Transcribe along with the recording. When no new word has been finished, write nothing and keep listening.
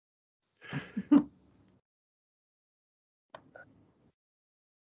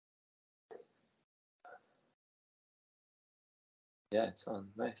Yeah, it's on.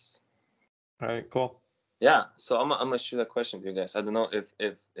 Nice. All right, cool. Yeah, so I'm gonna shoot a question to you guys. I don't know if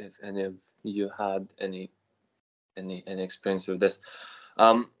any of you had any experience with this.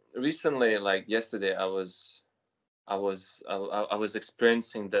 Recently, like yesterday, I was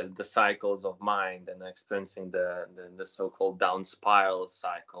experiencing the cycles of mind, and experiencing the so-called down spiral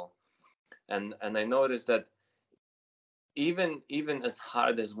cycle, and I noticed that even as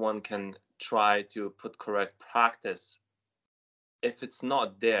hard as one can try to put correct practice, if it's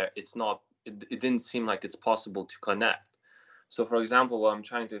not there, it didn't seem like it's possible to connect. So for example, what I'm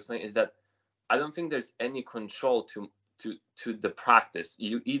trying to explain is that I don't think there's any control to the practice.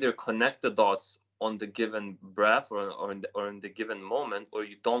 You either connect the dots on the given breath, or in the given moment, or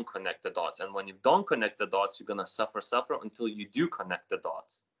you don't connect the dots. And when you don't connect the dots, you're gonna suffer until you do connect the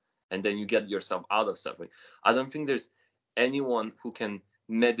dots, and then you get yourself out of suffering. I don't think there's anyone who can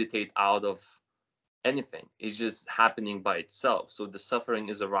meditate out of anything. It's just happening by itself. So the suffering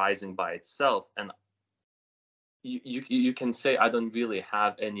is arising by itself, and you can say I don't really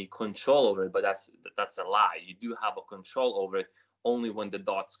have any control over it, but that's a lie. You do have a control over it only when the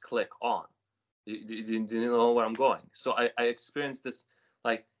dots click on. Do you know where I'm going? So I experienced this,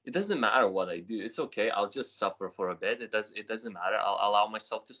 like, it doesn't matter what I do. It's okay. I'll just suffer for a bit. It doesn't matter. I'll allow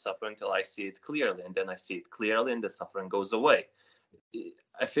myself to suffer until I see it clearly, and then I see it clearly, and the suffering goes away.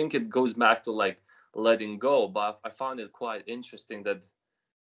 I think it goes back to like letting go, but I found it quite interesting that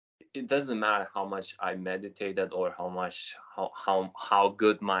it doesn't matter how much I meditated, or how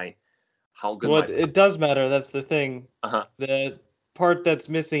good my how good my What it does matter, that's the thing. uh-huh. The part that's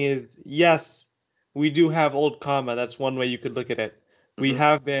missing is, yes, we do have old karma. That's one way you could look at it. We Mm-hmm.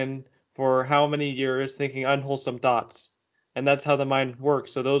 have been for how many years thinking unwholesome thoughts, and that's how the mind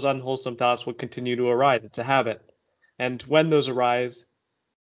works. So those unwholesome thoughts will continue to arise. It's a habit. And when those arise,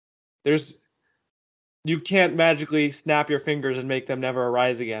 there's you can't magically snap your fingers and make them never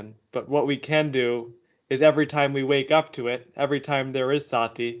arise again. But what we can do is every time we wake up to it, every time there is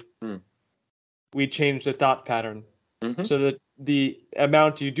sati, Mm. we change the thought pattern. Mm-hmm. So that the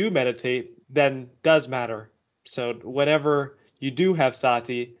amount you do meditate then does matter. So whenever you do have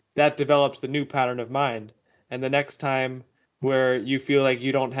sati, that develops the new pattern of mind. And the next time where you feel like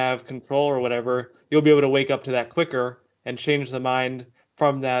you don't have control or whatever, you'll be able to wake up to that quicker and change the mind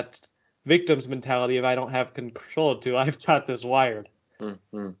from that victim's mentality of I don't have control to I've got this wired.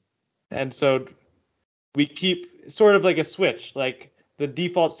 Mm-hmm. And so we keep sort of like a switch, like the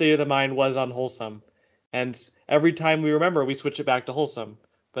default state of the mind was unwholesome. And every time we remember, we switch it back to wholesome.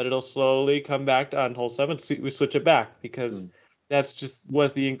 But it'll slowly come back to unwholesome, and we switch it back because that's just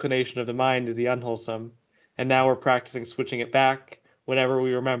was the inclination of the mind to the unwholesome. And now we're practicing switching it back whenever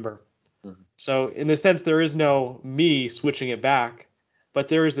we remember. Mm-hmm. So, in the sense, there is no me switching it back, but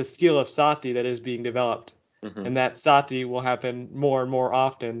there is the skill of sati that is being developed. Mm-hmm. And that sati will happen more and more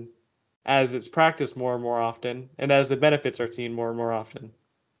often as it's practiced more and more often, and as the benefits are seen more and more often.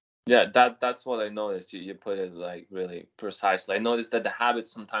 Yeah, that's what I noticed. You put it like really precisely. I noticed that the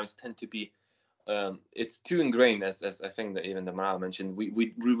habits sometimes tend to be it's too ingrained, as I think that even the Mara mentioned.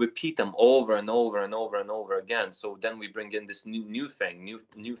 We repeat them over and over and over and over again. So then we bring in this new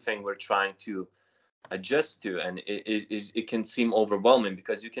thing we're trying to adjust to, and it can seem overwhelming,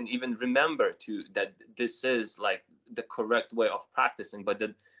 because you can even remember to that this is like the correct way of practicing, but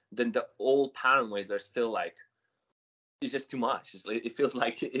then the old pattern ways are still like, it's just too much. It feels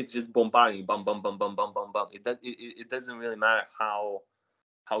like it's just bombarding you, bum bum bum bum bum bum bum. It doesn't really matter how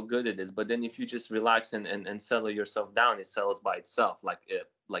good it is, but then if you just relax and settle yourself down, it settles by itself, like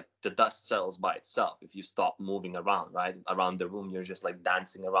the dust settles by itself. If you stop moving around, right, around the room, you're just like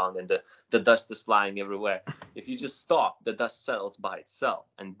dancing around, and the dust is flying everywhere. If you just stop, the dust settles by itself,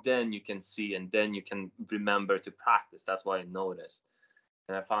 and then you can see, and then you can remember to practice. That's what I noticed,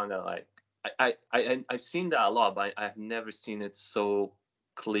 and I found that like I've seen that a lot, but I've never seen it so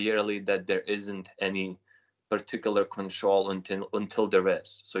clearly that there isn't any particular control until there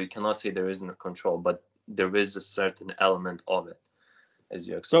is. So you cannot say there isn't a control, but there is a certain element of it, as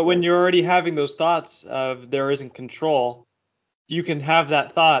you But when explained. you're already having those thoughts of there isn't control, you can have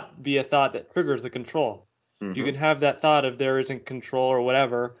that thought be a thought that triggers the control. You Mm-hmm. can have that thought of there isn't control or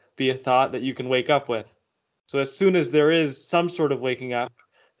whatever be a thought that you can wake up with. So as soon as there is some sort of waking up,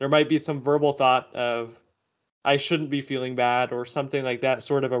 there might be some verbal thought of I shouldn't be feeling bad or something like that,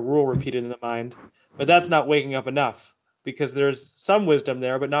 sort of a rule repeated in the mind. But that's not waking up enough because there's some wisdom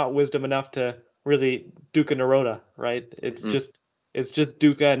there, but not wisdom enough to really dukkha nirodha, right? It's just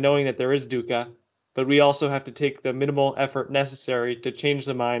dukkha and knowing that there is dukkha, but we also have to take the minimal effort necessary to change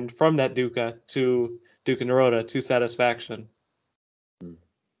the mind from that dukkha to dukkha nirodha, to satisfaction.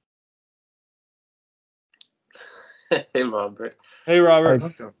 Hey, Robert. Hey, Robert.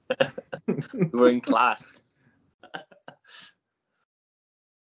 We're in class.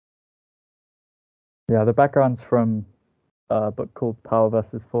 Yeah, the background's from a book called Power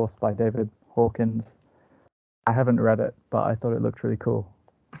versus Force by David Hawkins. I haven't read it, but I thought it looked really cool.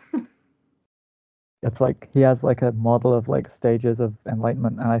 It's like he has like a model of like stages of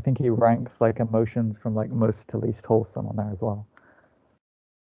enlightenment, and I think he ranks like emotions from like most to least wholesome on there as well.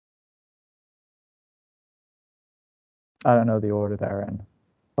 I don't know the order they're in,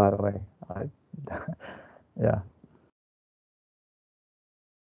 by the way. Yeah.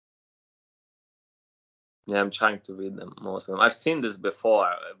 Yeah, I'm trying to read them, most of them. I've seen this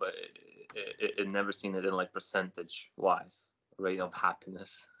before, but it never seen it in like percentage wise rate of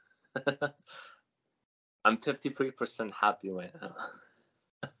happiness. I'm 53% happy right now.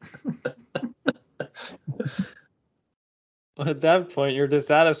 At that point, you're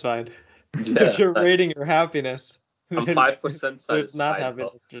dissatisfied. Yeah, If you're rating your happiness, I'm then 5% there's not satisfied.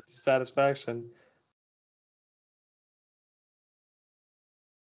 happiness, there's dissatisfaction.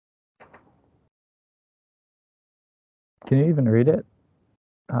 Can you even read it?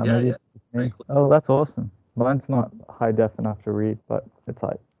 Yeah, Maybe yeah. it's me. Oh, that's awesome. Mine's not high def enough to read, but it's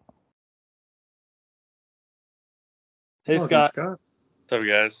like. Hey, Scott. Scott. What's up,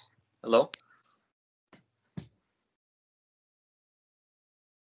 guys? Hello?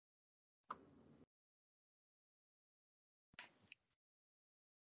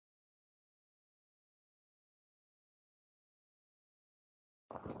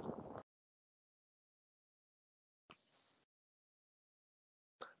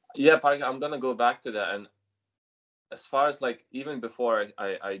 Yeah, Parker, I'm gonna go back to that. And as far as like even before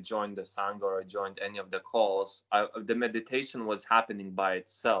I joined the Sangha or I joined any of the calls, the meditation was happening by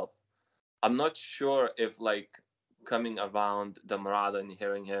itself. I'm not sure if like coming around the Marada and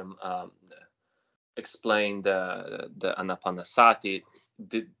hearing him explain the Anapanasati,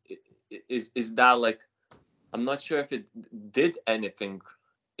 did is that like, I'm not sure if it did anything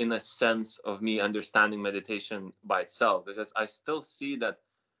in a sense of me understanding meditation by itself, because I still see that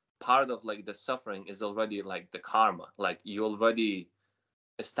part of like the suffering is already like the karma, like you already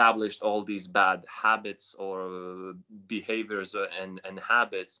established all these bad habits or behaviors and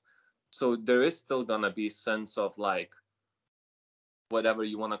habits, so there is still gonna be sense of like whatever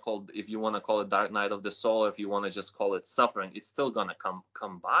you want to call, if you want to call it dark night of the soul, or if you want to just call it suffering, it's still gonna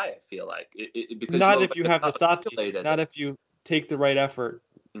come by. I feel like because you Not if you already have the sati, articulated not it. if you take the right effort.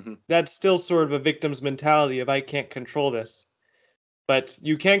 Mhm. That's still sort of a victim's mentality of I can't control this. But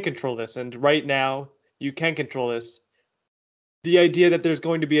you can control this, and right now you can control this. The idea that there's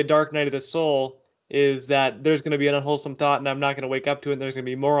going to be a dark night of the soul is that there's going to be an unwholesome thought and I'm not going to wake up to it and there's going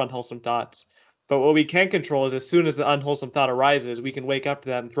to be more unwholesome thoughts. But what we can control is as soon as the unwholesome thought arises, we can wake up to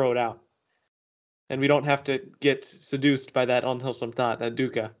that and throw it out. And we don't have to get seduced by that unwholesome thought, that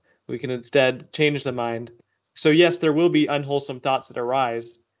dukkha. We can instead change the mind. So yes, there will be unwholesome thoughts that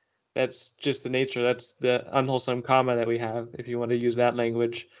arise. That's just the nature. That's the unwholesome karma that we have, if you want to use that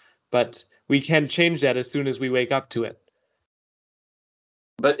language. But we can change that as soon as we wake up to it.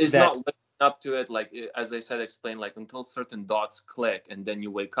 But it's not That's waking up to it, like as I said, explain like until certain dots click and then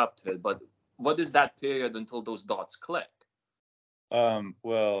you wake up to it. But what is that period until those dots click?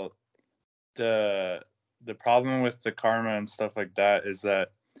 Well, the problem with the karma and stuff like that is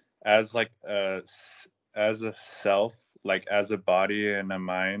that as like as a self, like as a body and a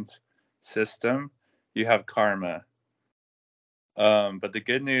mind system, you have karma. But the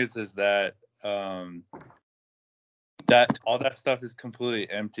good news is that that all that stuff is completely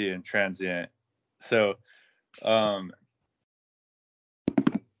empty and transient. So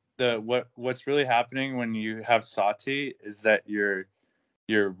what's really happening when you have sati is that you're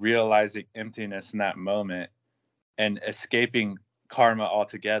realizing emptiness in that moment and escaping karma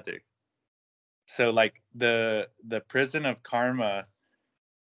altogether. So like the prison of karma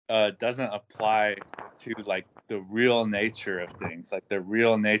doesn't apply to like the real nature of things, like the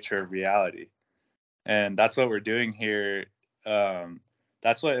real nature of reality. And that's what we're doing here.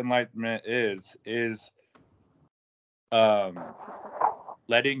 That's what enlightenment is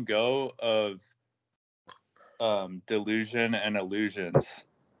letting go of delusion and illusions.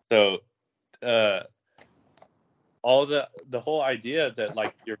 So all the whole idea that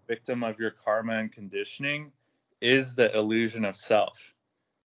like you're victim of your karma and conditioning is the illusion of self,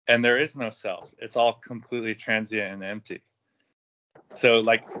 and there is no self. It's all completely transient and empty. So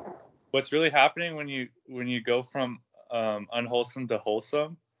like what's really happening when you go from unwholesome to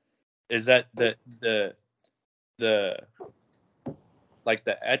wholesome is that the like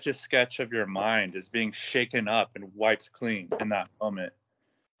the etch a sketch of your mind is being shaken up and wiped clean in that moment,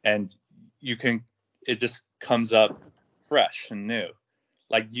 and it just comes up fresh and new.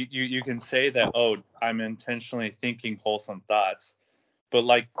 Like you can say that, oh, I'm intentionally thinking wholesome thoughts, but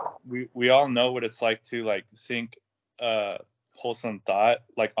like we all know what it's like to like think wholesome thought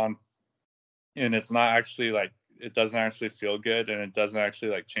like on, and it's not actually like, it doesn't actually feel good, and it doesn't actually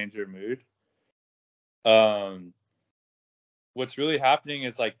like change your mood. What's really happening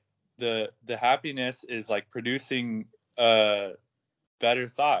is like the happiness is like producing better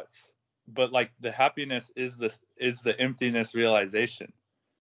thoughts, but like the happiness is the emptiness realization.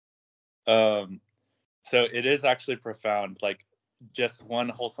 So it is actually profound. Like just one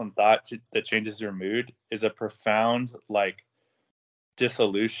wholesome thought that changes your mood is a profound like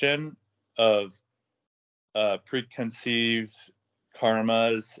dissolution of preconceived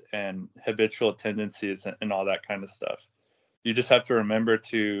karmas and habitual tendencies and all that kind of stuff. You just have to remember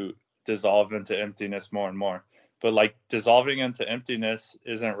to dissolve into emptiness more and more. But like dissolving into emptiness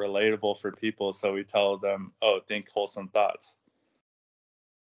isn't relatable for people, so we tell them, "Oh, think wholesome thoughts."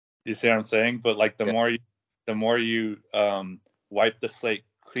 You see what I'm saying? But like the more you wipe the slate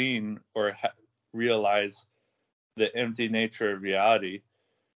clean or realize the empty nature of reality,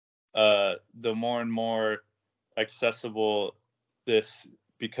 the more and more accessible this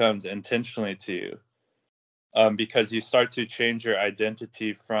becomes intentionally to you, because you start to change your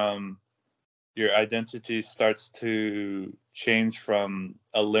identity starts to change from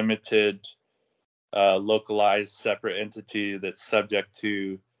a limited, localized, separate entity that's subject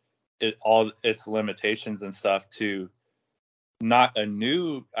to all its limitations and stuff, to not a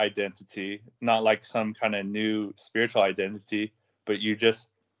new identity, not like some kind of new spiritual identity, but you just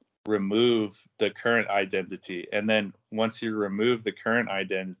remove the current identity. And then once you remove the current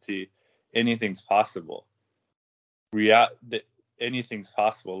identity, anything's possible. Anything's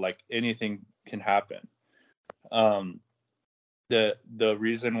possible. Like anything can happen. The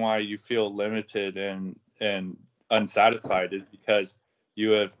reason why you feel limited and unsatisfied is because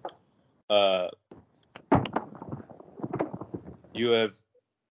you have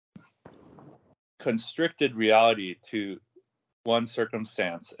constricted reality to one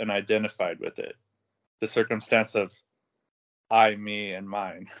circumstance and identified with it, the circumstance of I, me, and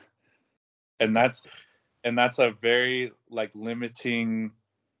mine. And that's a very like limiting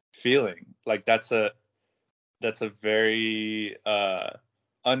feeling. Like that's a very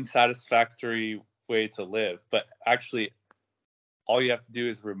unsatisfactory way to live. But actually, all you have to do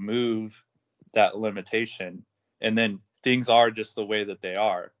is remove that limitation, and then things are just the way that they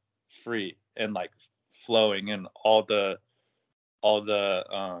are, free and like flowing in all the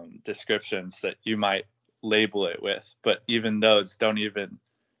descriptions that you might label it with. But even those don't even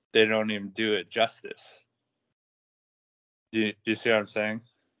do it justice. Do you see what I'm saying?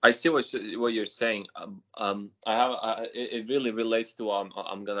 I see what you're saying. It really relates to what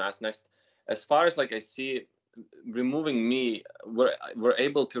I'm gonna ask next. As far as like I see, removing me, we're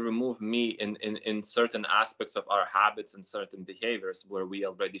able to remove me in certain aspects of our habits and certain behaviors where we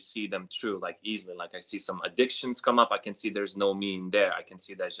already see them true, like easily. Like I see some addictions come up, I can see there's no me in there. I can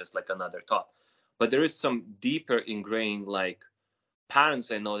see that's just like another thought. But there is some deeper ingrained like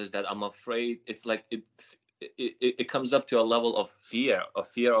patterns I notice that I'm afraid. It's like it comes up to a level of fear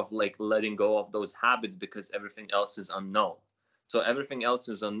of like letting go of those habits because everything else is unknown. So everything else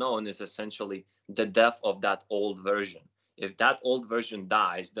is unknown is essentially the death of that old version. If that old version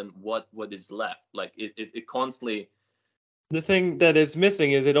dies, then what is left? Like it constantly. The thing that is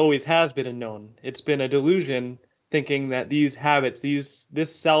missing is it always has been unknown. It's been a delusion thinking that these habits,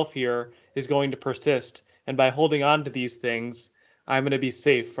 this self here is going to persist, and by holding on to these things, I'm going to be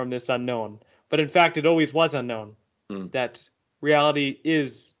safe from this unknown. But in fact, it always was unknown. That reality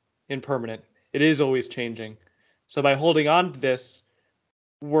is impermanent. It is always changing. So by holding on to this,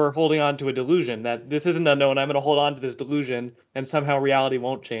 we're holding on to a delusion that this isn't unknown. I'm going to hold on to this delusion, and somehow reality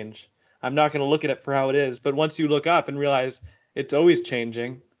won't change. I'm not going to look at it for how it is. But once you look up and realize it's always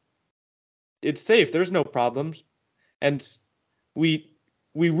changing, it's safe. There's no problems. And we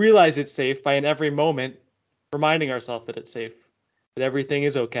realize it's safe by in every moment reminding ourselves that it's safe, that everything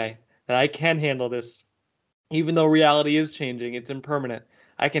is okay, that I can handle this. Even though reality is changing, it's impermanent.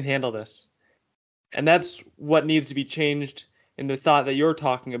 I can handle this. And that's what needs to be changed in the thought that you're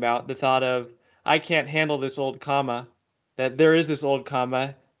talking about, the thought of, I can't handle this old karma, that there is this old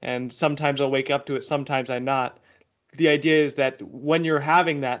karma, and sometimes I'll wake up to it, sometimes I'm not. The idea is that when you're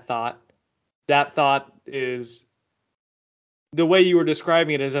having that thought is the way you were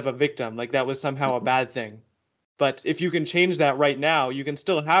describing it as of a victim, like that was somehow a bad thing. But if you can change that right now, you can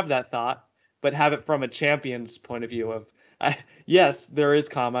still have that thought, but have it from a champion's point of view of, yes, there is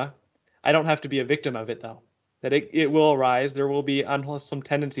karma. I don't have to be a victim of it, though. That it will arise. There will be unwholesome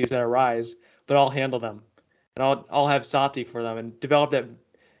tendencies that arise, but I'll handle them. And I'll have sati for them and develop that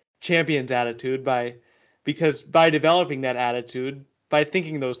champion's attitude because by developing that attitude, by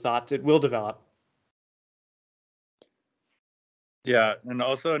thinking those thoughts, it will develop. Yeah, and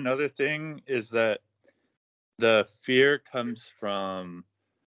also another thing is that the fear comes from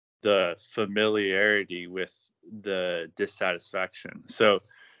the familiarity with the dissatisfaction. So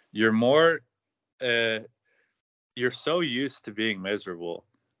you're more you're so used to being miserable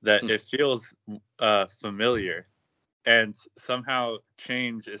that it feels familiar, and somehow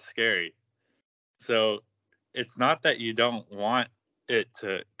change is scary. So it's not that you don't want it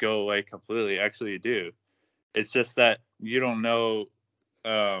to go away completely. Actually, you do. It's just that you don't know,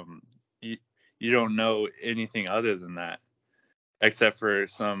 um, you, you don't know anything other than that, except for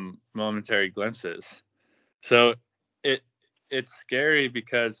some momentary glimpses. So it it's scary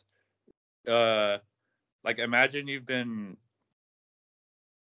because, uh, like, imagine you've been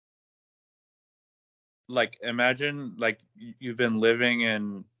living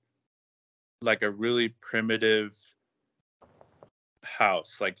in like a really primitive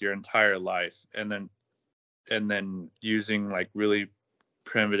house like your entire life, and then using like really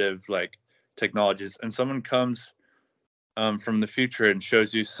primitive like technologies, and someone comes from the future and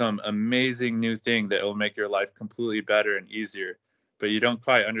shows you some amazing new thing that will make your life completely better and easier, but you don't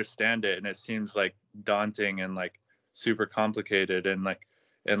quite understand it, and it seems like daunting and like super complicated and like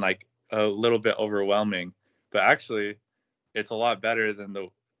a little bit overwhelming, but actually it's a lot better than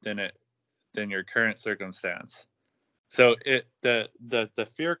your current circumstance. So the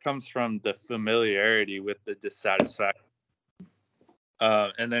fear comes from the familiarity with the dissatisfaction,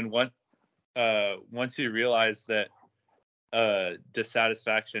 and then once you realize that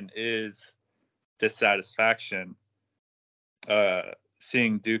dissatisfaction is dissatisfaction, uh,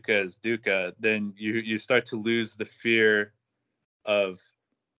 seeing dukkha as dukkha, then you start to lose the fear of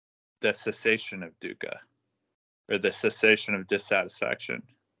the cessation of dukkha, or the cessation of dissatisfaction,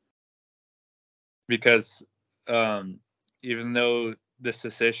 because um, even though the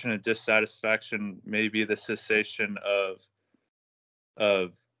cessation of dissatisfaction may be the cessation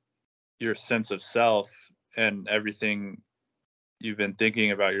of your sense of self and everything you've been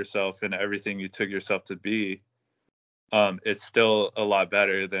thinking about yourself and everything you took yourself to be, it's still a lot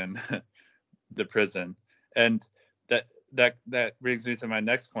better than the prison. And that brings me to my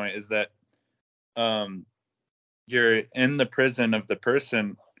next point, is that um, you're in the prison of the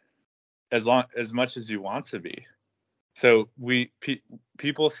person as much as you want to be. So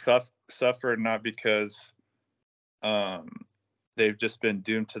people suffer not because um, they've just been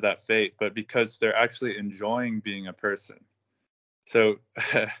doomed to that fate, but because they're actually enjoying being a person. So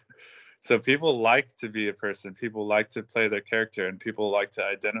so people like to be a person, people like to play their character, and people like to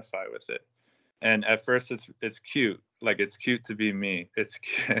identify with it. And at first it's cute, like it's cute to be me, it's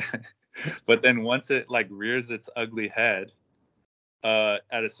cute. But then once it like rears its ugly head,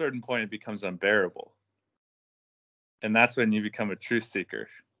 at a certain point it becomes unbearable, and that's when you become a truth seeker,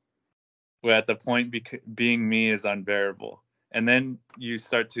 where at the point being me is unbearable, and then you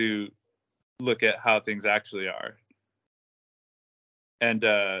start to look at how things actually are, and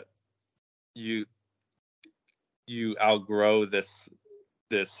you you outgrow this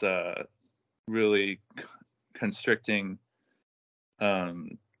really constricting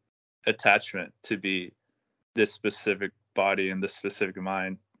um, attachment to be this specific body and this specific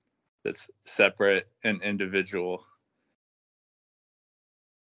mind that's separate and individual.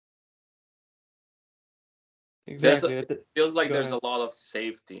 Exactly. Feels like Go there's ahead. a lot of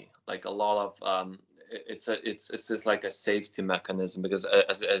safety, like a lot of it's just like a safety mechanism, because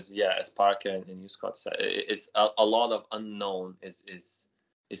as Parker and you, Scott, said, it's a lot of unknown is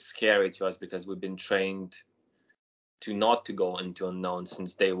scary to us, because we've been trained to not to go into unknown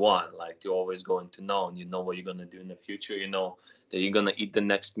since day one, like to always go into known. You know what you're gonna do in the future, you know that you're gonna eat the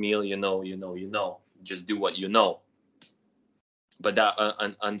next meal, just do what you know. But that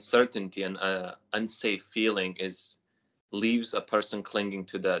uncertainty and unsafe feeling is leaves a person clinging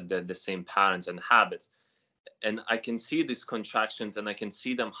to the same patterns and habits. And I can see these contractions, and I can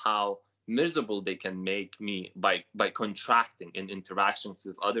see them how miserable they can make me by contracting in interactions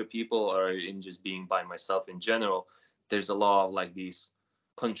with other people, or in just being by myself in general. There's a lot of like these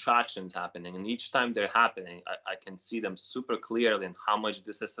contractions happening, and each time they're happening, I can see them super clearly, and how much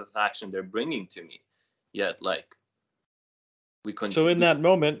dissatisfaction they're bringing to me. Yet like we So in continue. that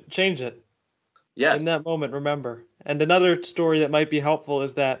moment, change it. In Yes. that moment, remember. And another story that might be helpful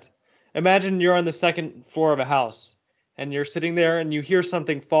is that imagine you're on the second floor of a house and you're sitting there and you hear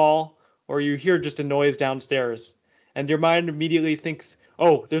something fall or you hear just a noise downstairs and your mind immediately thinks,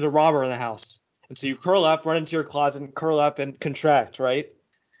 oh, there's a robber in the house. And so you curl up, run into your closet and curl up and contract, right?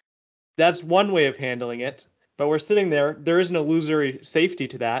 That's one way of handling it. But we're sitting there, there is an illusory safety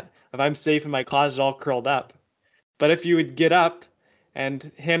to that. If I'm safe in my closet all curled up. But if you would get up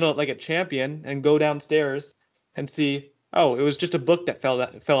and handle it like a champion and go downstairs and see, oh, it was just a book that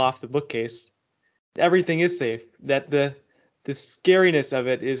fell off the bookcase. Everything is safe. That the scariness of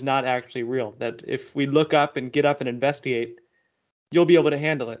it is not actually real. That if we look up and get up and investigate, you'll be able to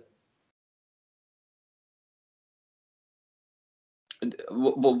handle it.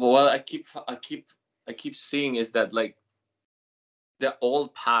 What I keep seeing is that like the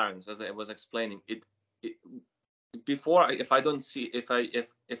old patterns, as I was explaining, it before, if I don't see, if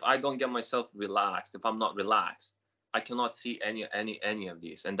I don't get myself relaxed, if I'm not relaxed, I cannot see any of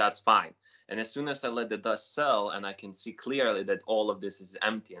these, and that's fine. And as soon as I let the dust settle and I can see clearly that all of this is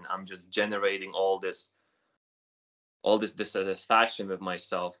empty and I'm just generating all this dissatisfaction with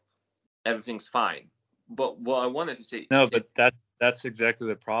myself, everything's fine. But what I wanted to say, No, but that's exactly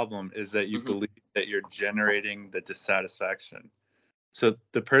the problem, is that you Mhm. believe that you're generating the dissatisfaction. So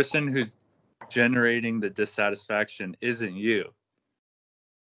the person who's generating the dissatisfaction isn't you.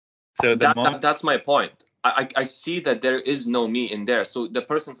 So the moment that's my point. I see that there is no me in there. So the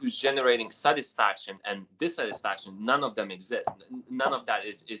person who's generating satisfaction and dissatisfaction, none of them exist. None of that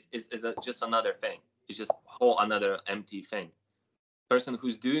is just another thing. It's just whole another empty thing. Person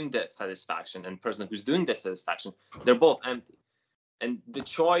who's doing that satisfaction and person who's doing dissatisfaction, they're both empty. And the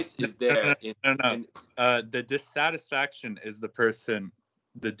choice no, is no, no, there no, no. in The dissatisfaction is the person,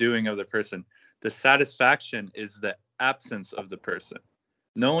 the doing of the person. The satisfaction is the absence of the person.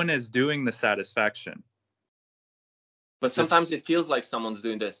 No one is doing the satisfaction. but This sometimes it feels like someone's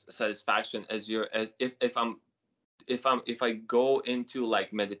doing this satisfaction as you're as if I go into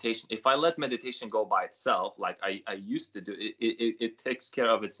like meditation, if I let meditation go by itself, like I used to do, it takes care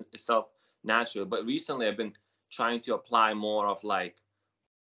of itself naturally. But recently, I've been trying to apply more of like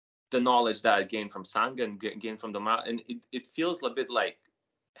the knowledge that I gained from Sangha and gain from the Mount, and it feels a bit like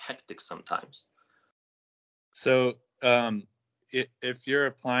hectic sometimes. so if you're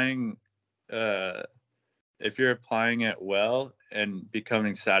applying uh, if you're applying it well and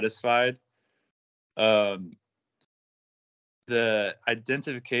becoming satisfied, um, the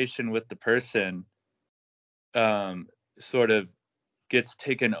identification with the person um, sort of gets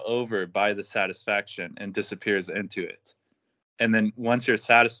taken over by the satisfaction and disappears into it. And then once you're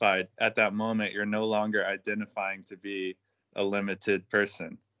satisfied at that moment, you're no longer identifying to be a limited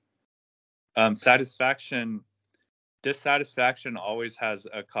person. Satisfaction, dissatisfaction always has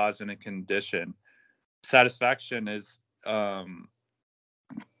a cause and a condition. Satisfaction is,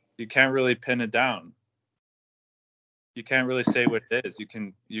 you can't really pin it down. You can't really say what it is.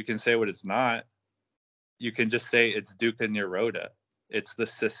 You can say what it's not. You can just say it's dukkha nirodha. It's the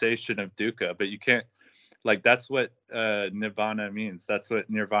cessation of dukkha, but you can't, like, that's what nirvana means. That's what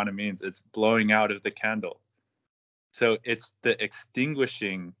nirvana means. It's blowing out of the candle. So it's the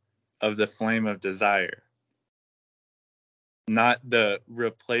extinguishing of the flame of desire, not the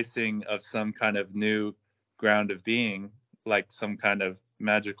replacing of some kind of new ground of being, like some kind of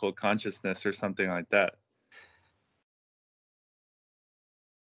magical consciousness or something like that.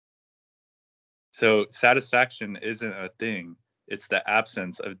 So satisfaction isn't a thing. It's the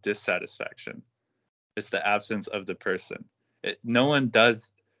absence of dissatisfaction. It's the absence of the person. No one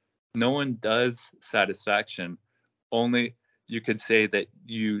does satisfaction. Only you could say that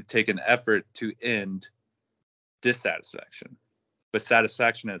you take an effort to end dissatisfaction. But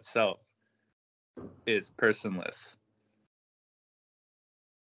satisfaction itself is personless.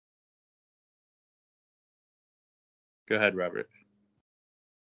 Go ahead, Robert.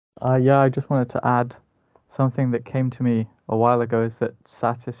 Yeah, I just wanted to add something that came to me a while ago is that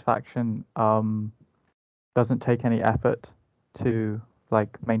satisfaction doesn't take any effort to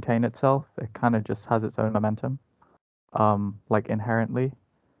like maintain itself. It kind of just has its own momentum, like inherently.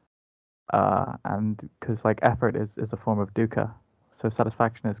 And because like effort is a form of dukkha, so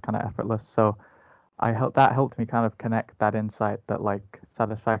satisfaction is kind of effortless. So that helped me kind of connect that insight that like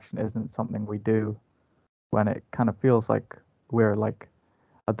satisfaction isn't something we do when it kind of feels like we're like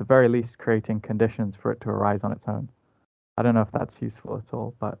at the very least creating conditions for it to arise on its own. I don't know if that's useful at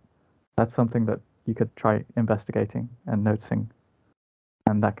all, but that's something that you could try investigating and noticing,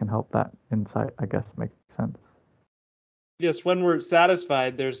 and that can help that insight, I guess, make sense. Yes, when we're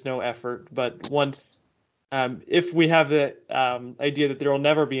satisfied, there's no effort. But once, if we have the idea that there will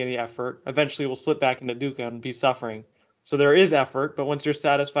never be any effort, eventually we'll slip back into dukkha and be suffering. So there is effort, but once you're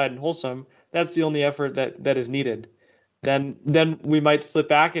satisfied and wholesome, that's the only effort that is needed. Then we might slip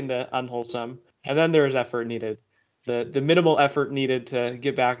back into unwholesome, and then there is effort needed. The minimal effort needed to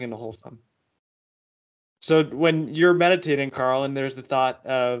get back into wholesome. So when you're meditating, Carl, and there's the thought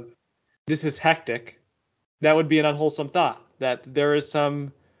of this is hectic, that would be an unwholesome thought, that there is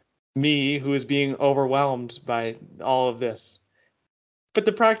some me who is being overwhelmed by all of this. But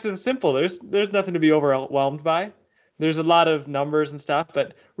the practice is simple. There's nothing to be overwhelmed by. There's a lot of numbers and stuff,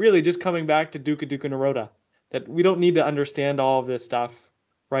 but really just coming back to Dukkha Dukkha Nirodha, that we don't need to understand all of this stuff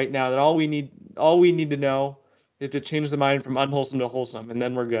right now. That all we need to know is to change the mind from unwholesome to wholesome, and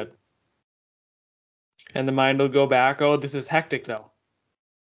then we're good. And the mind will go back, oh, this is hectic though.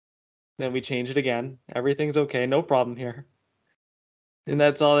 Then we change it again. Everything's okay, no problem here. And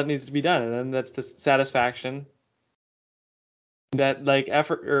that's all that needs to be done. And then that's the satisfaction that like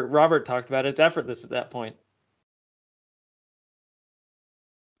effort, or Robert talked about, it's effortless at that point.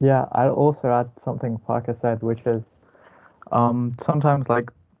 Yeah, I'd also add something Parker said, which is sometimes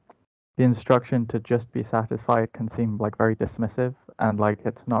like the instruction to just be satisfied can seem like very dismissive, and like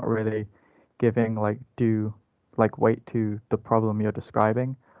it's not really giving like due like weight to the problem you're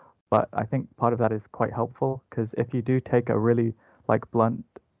describing. But I think part of that is quite helpful, because if you do take a really like blunt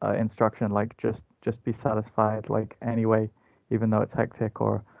instruction, like just be satisfied like anyway, even though it's hectic,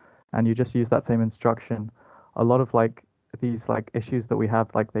 or and you just use that same instruction, a lot of like these like issues that we have,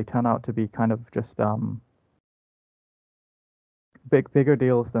 like they turn out to be kind of just bigger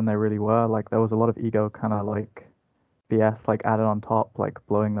deals than they really were. Like there was a lot of ego kind of like BS like added on top, like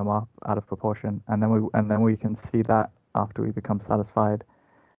blowing them up out of proportion, and then we can see that after we become satisfied,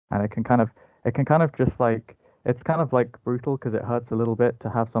 and it can kind of just like it's kind of like brutal, because it hurts a little bit to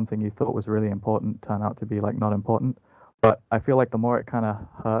have something you thought was really important turn out to be like not important. But I feel like the more it kind of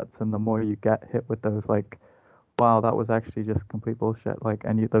hurts and the more you get hit with those like, wow, that was actually just complete bullshit. Like,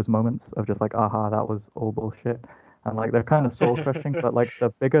 and those moments of just like, aha, that was all bullshit. And like, they're kind of soul crushing, but like the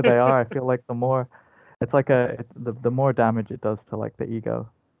bigger they are, I feel like the more it's like the more damage it does to like the ego,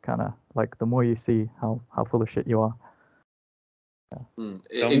 kind of like the more you see how full of shit you are.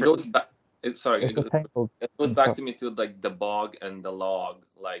 It goes back. Sorry, It's a painful. it goes back to me to like the bog and the log.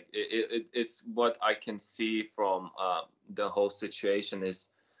 Like it's what I can see from the whole situation is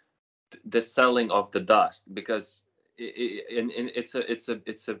the settling of the dust, because it's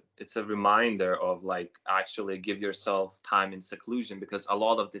a reminder of like actually give yourself time in seclusion, because a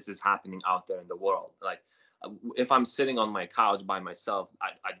lot of this is happening out there in the world. Like if I'm sitting on my couch by myself,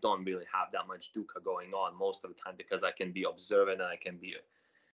 I don't really have that much dukkha going on most of the time, because I can be observant and I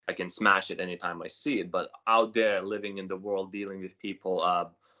can smash it anytime I see it. But out there, living in the world, dealing with people,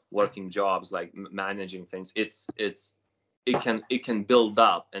 working jobs, like managing things, it can build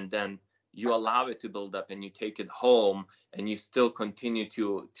up, and then you allow it to build up, and you take it home, and you still continue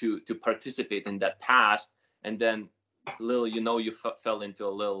to participate in that past, and then little you fell into a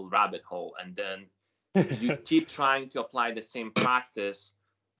little rabbit hole, and then you keep trying to apply the same practice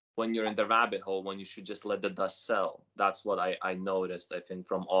when you're in the rabbit hole, when you should just let the dust settle. That's what I noticed, I think,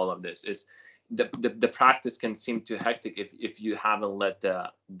 from all of this is the practice can seem too hectic if you haven't let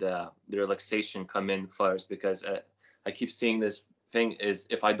the relaxation come in first, because I keep seeing this thing is,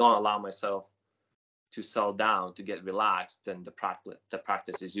 if I don't allow myself to settle down, to get relaxed, then the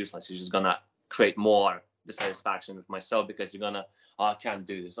practice is useless. You're just gonna create more dissatisfaction with myself, because you're gonna, oh, I can't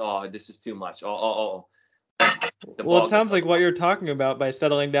do this, oh, this is too much, oh. Well, it sounds like what you're talking about by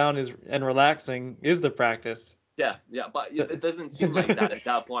settling down and relaxing is the practice. Yeah, but it doesn't seem like that at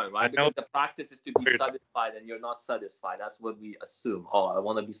that point, right? Because the practice is to be satisfied, and you're not satisfied. That's what we assume. Oh, I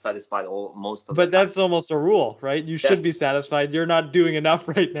want to be satisfied most of the time. But that's almost a rule, right? You should be satisfied. You're not doing enough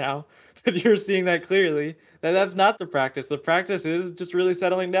right now, but you're seeing that clearly. That's not the practice. The practice is just really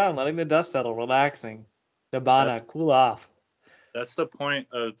settling down, letting the dust settle, relaxing. Nibbana, cool off. That's the point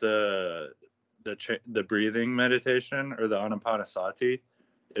of the breathing meditation, or the anapanasati,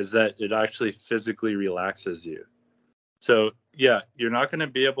 is that it actually physically relaxes you. So yeah, you're not going to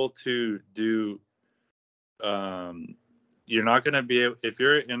be able to do you're not going to be able, if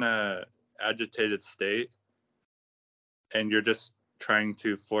you're in a agitated state and you're just trying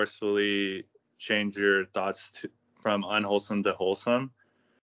to forcefully change your thoughts from unwholesome to wholesome,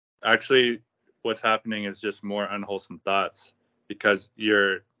 actually what's happening is just more unwholesome thoughts, because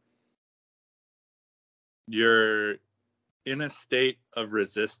you're in a state of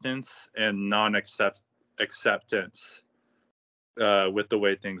resistance and non-acceptance with the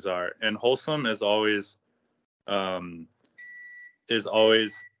way things are. And wholesome is always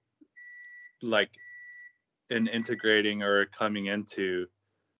like an integrating or coming into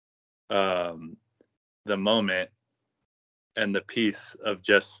the moment and the peace of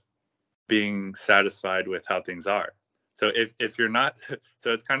just being satisfied with how things are. So if you're not,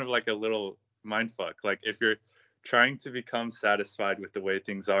 so it's kind of like a little mind fuck. Like if you're trying to become satisfied with the way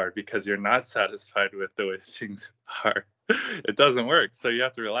things are because you're not satisfied with the way things are, it doesn't work. So you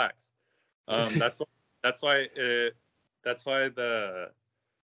have to relax. That's why that's why it, that's why the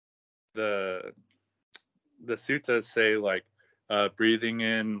the suttas say like breathing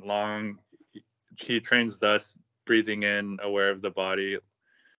in long. He trains thus, breathing in, aware of the body,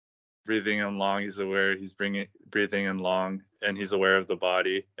 breathing in long, he's aware, he's breathing in long, and he's aware of the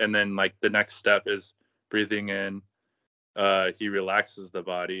body. And then like the next step is breathing in, he relaxes the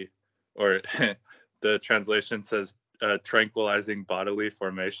body, or the translation says tranquilizing bodily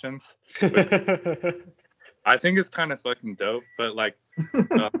formations, which I think is kind of fucking dope. But like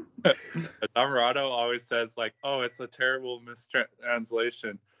uh, Dhammarato always says like, oh, it's a terrible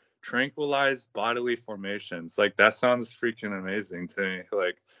mistranslation. Tranquilize bodily formations. Like that sounds freaking amazing to me.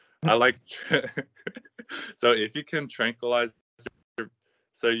 Like I like so if you can tranquilize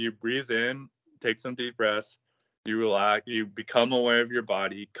so you breathe in, take some deep breaths, you relax, you become aware of your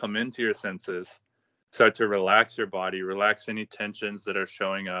body, come into your senses, start to relax your body, relax any tensions that are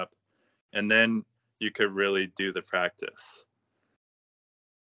showing up, and then you could really do the practice.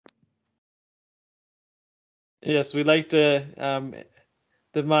 Yes, we like to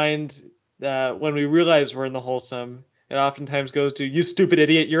the mind when we realize we're in the wholesome, it oftentimes goes to you stupid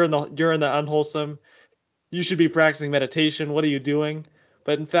idiot, you're in the unwholesome. You should be practicing meditation. What are you doing?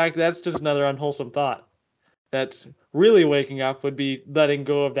 But in fact, that's just another unwholesome thought. That really waking up would be letting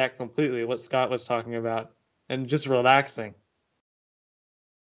go of that completely, what Scott was talking about, and just relaxing.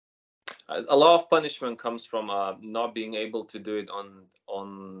 A lot of punishment comes from not being able to do it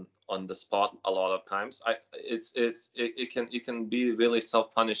on the spot a lot of times. It can be really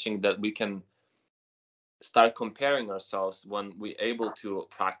self-punishing that we can start comparing ourselves when we're able to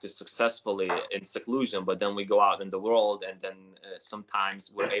practice successfully in seclusion, but then we go out in the world, and then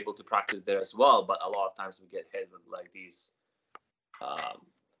sometimes we're able to practice there as well, but a lot of times we get hit with like um,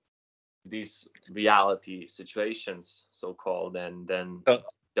 these reality situations, so called, and then So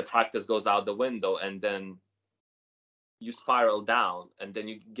the practice goes out the window, and then you spiral down, and then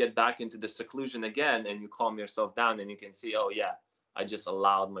you get back into the seclusion again, and you calm yourself down, and you can see, oh yeah, I just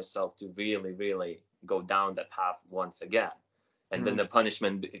allowed myself to really really go down that path once again. And then the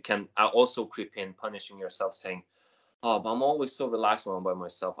punishment can also creep in, punishing yourself, saying, oh, but I'm always so relaxed when I'm by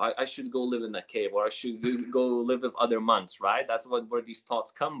myself. I should go live in a cave, or I should go live with other monks, right? That's where these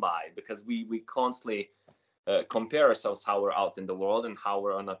thoughts come by, because we constantly compare ourselves, how we're out in the world and how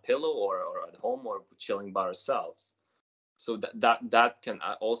we're on a pillow, or at home, or chilling by ourselves. So that can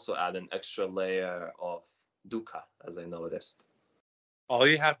also add an extra layer of dukkha, as I noticed. all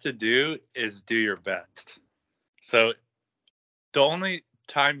you have to do is do your best. So the only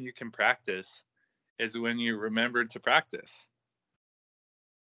time you can practice is when you remember to practice.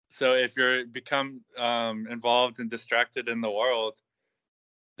 So if you're become involved and distracted in the world,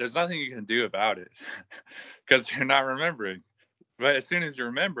 there's nothing you can do about it because you're not remembering. But as soon as you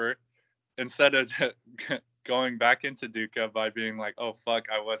remember, instead of going back into dukkha by being like, "Oh fuck,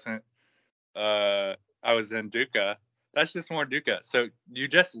 I wasn't, I was in dukkha," that's just more dukkha. So you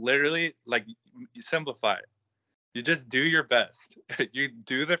just literally like you simplify it. You just do your best. You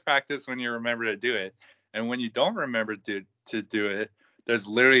do the practice when you remember to do it, and when you don't remember to do it, there's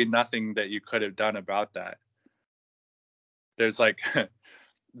literally nothing that you could have done about that. There's like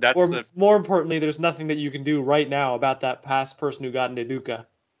that's Or the more importantly, there's nothing that you can do right now about that past person who got into dukkha.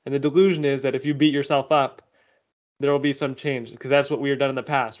 And the delusion is that if you beat yourself up, there will be some change, because that's what we have done in the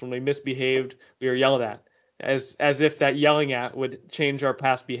past. When we misbehaved, we were yelled at, as if that yelling at would change our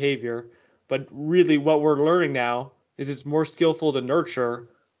past behavior. But really, what we're learning now is it's more skillful to nurture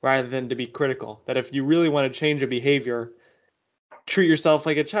rather than to be critical. That if you really want to change a behavior, treat yourself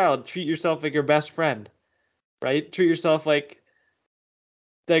like a child, treat yourself like your best friend, right? Treat yourself like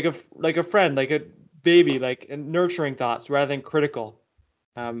a friend, like a baby, like nurturing thoughts rather than critical.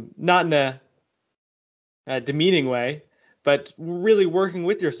 Not in a demeaning way, but really working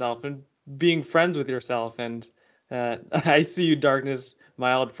with yourself and being friends with yourself. And I see you, darkness,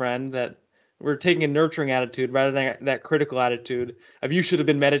 my old friend, that we're taking a nurturing attitude rather than that critical attitude of you should have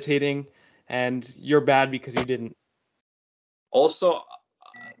been meditating and you're bad because you didn't. Also,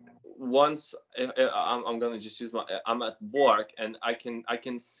 once I'm gonna just use I'm at work, and I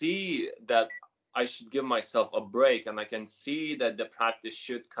can see that I should give myself a break, and I can see that the practice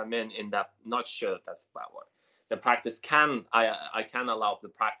should come in that, not should, that's the bad word. The practice can, I can allow the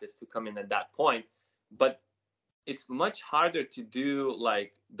practice to come in at that point, but it's much harder to do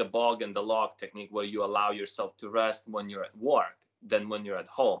like the bog and the log technique, where you allow yourself to rest when you're at work than when you're at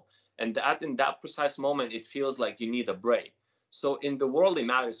home. And that in that precise moment, it feels like you need a break. So in the worldly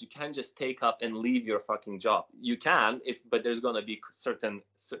matters, you can't just take up and leave your fucking job. You can, if, but there's gonna be certain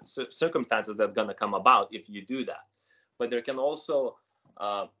circumstances that are gonna come about if you do that. But there can also,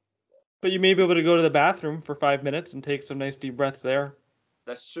 uh, But you may be able to go to the bathroom for 5 minutes and take some nice deep breaths there.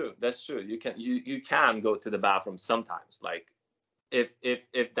 that's true. That's true. You can go to the bathroom sometimes, like if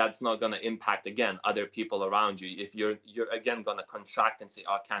that's not going to impact again other people around you, if you're again going to contract and say,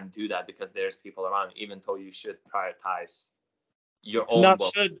 oh, I can't do that because there's people around, even though you should prioritize your own Not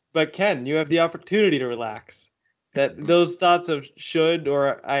well. should, but can. You have the opportunity to relax. That Mm, those thoughts of should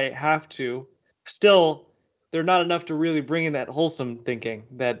or I have to, still, they're not enough to really bring in that wholesome thinking.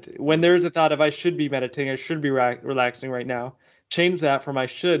 That when mm, there's a thought of I should be meditating, I should be relaxing right now, change that from I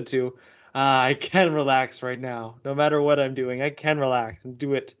should to I can relax right now. No matter what I'm doing, I can relax and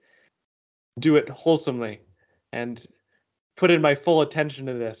do it wholesomely, and put in my full attention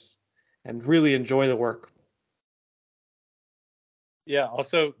to this, and really enjoy the work. Yeah.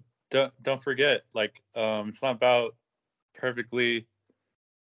 Also, don't forget, like, it's not about perfectly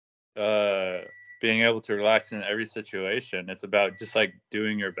uh being able to relax in every situation. It's about just like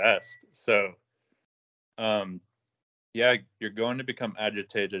doing your best. So, um, yeah, you're going to become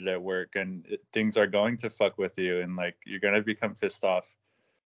agitated at work, and things are going to fuck with you, and like you're gonna become pissed off.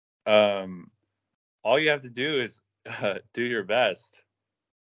 Um, all you have to do is do your best.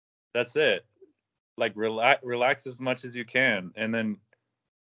 That's it. Like relax as much as you can, and then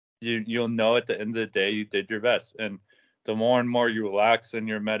you'll know at the end of the day you did your best. And the more and more you relax in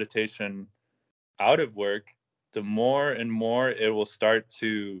your meditation out of work, the more and more um, it will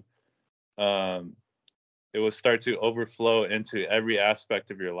start to overflow into every aspect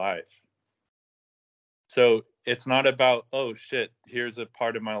of your life. So it's not about, oh shit, here's a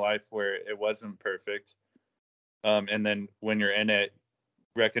part of my life where it wasn't perfect. And then when you're in it,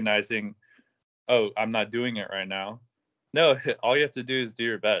 recognizing, oh, I'm not doing it right now. No, all you have to do is do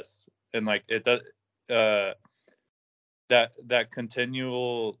your best. And like it does, uh, that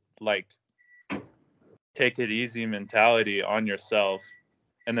continual like take it easy mentality on yourself,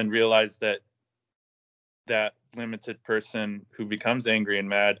 and then realize that that limited person who becomes angry and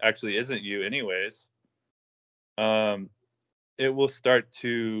mad actually isn't you anyways. um it will start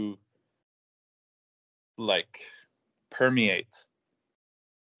to like permeate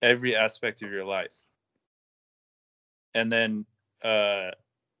every aspect of your life. And then uh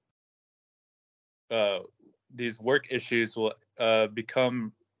uh these work issues will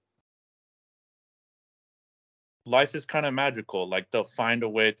become, life is kind of magical. Like they'll find a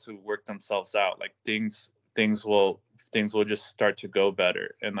way to work themselves out. Like things will just start to go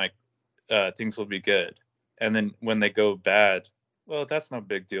better, and like things will be good. And then when they go bad, well, that's no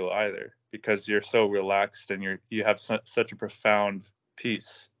big deal either, because you're so relaxed and you have such a profound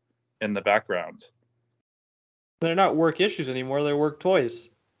peace in the background. They're not work issues anymore, they're work toys,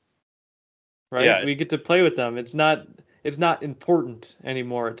 right? Yeah, We get to play with them. It's not important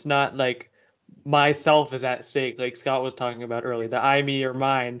anymore. It's not like myself is at stake, like Scott was talking about earlier. The I, me, or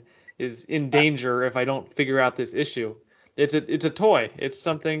mine is in danger if I don't figure out this issue. It's a toy. It's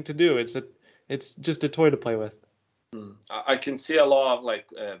something to do. It's just a toy to play with. I can see a lot of like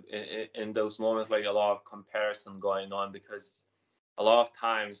in those moments, like a lot of comparison going on, because a lot of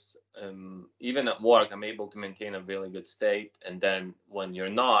times, even at work, I'm able to maintain a really good state, and then when you're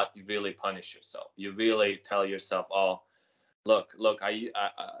not, you really punish yourself. You really tell yourself, "Oh, look,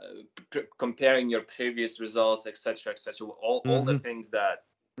 comparing your previous results, etc., etc., all the Hmm. things that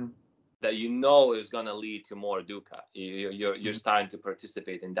you know is gonna lead to more dukkha. You're starting to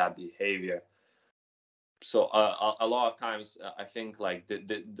participate in that behavior. So a lot of times, I think like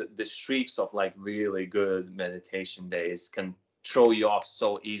the streaks of like really good meditation days can throw you off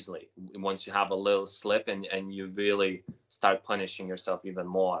so easily once you have a little slip, and you really start punishing yourself even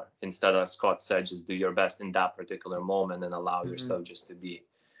more, instead of, as Scott said, just do your best in that particular moment and allow Hmm. yourself just to be.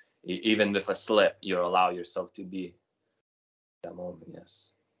 Even with a slip, you allow yourself to be that moment.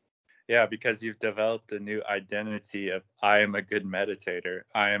 Yes. yeah, because you've developed a new identity of I am a good meditator.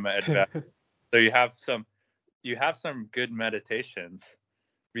 I am an advanced. So you have some good meditations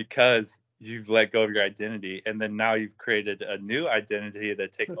because you've let go of your identity, and then now you've created a new identity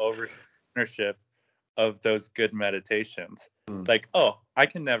that take ownership of those good meditations. Mm. Like, oh, I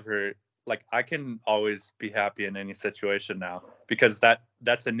can never, like, I can always be happy in any situation now, because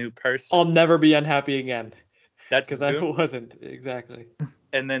that's a new person. I'll never be unhappy again That's because I doomed. wasn't exactly.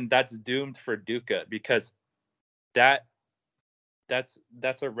 And then that's doomed for dukkha, because that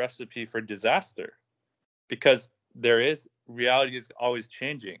that's a recipe for disaster. because reality is always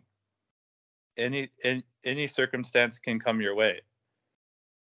changing. Any circumstance can come your way.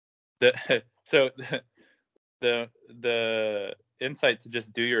 So the insight to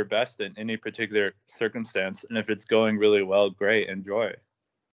just do your best in any particular circumstance, and if it's going really well, great, enjoy.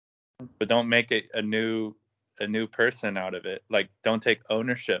 But don't make it a new person out of it. Like, don't take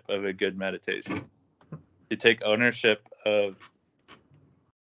ownership of a good meditation. You take ownership of,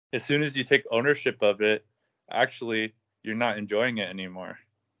 as soon as you take ownership of it, actually you're not enjoying it anymore.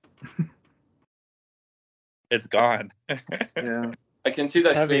 It's gone. Yeah, I can see It's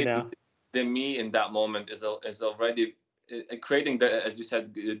that heavy creating now. the me in that moment is already creating the, as you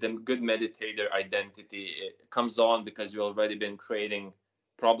said, the good meditator identity. It comes on because you've already been creating,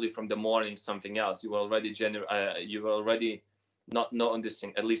 probably from the morning, something else. You were already not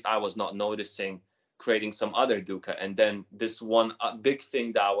noticing, at least I was not noticing, creating some other dukkha, and then this one big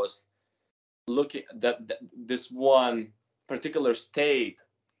thing that I was looking, that this one particular state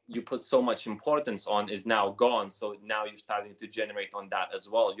you put so much importance on is now gone. So now you're starting to generate on that as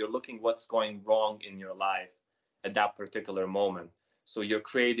well. You're looking what's going wrong in your life at that particular moment. So you're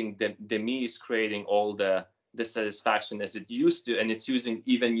creating, the me is creating all the dissatisfaction as it used to, and it's using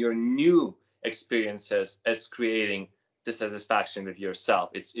even your new experiences as creating dissatisfaction with yourself.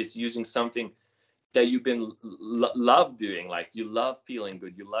 It's using something that you've been love doing, like you love feeling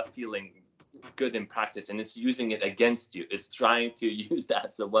good, you love feeling good in practice, and it's using it against you. It's trying to use that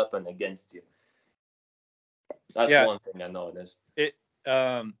as a weapon against you. That's Yeah, one thing I noticed. it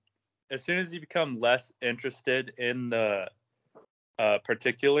as soon as you become less interested in the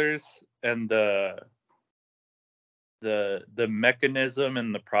particulars and the mechanism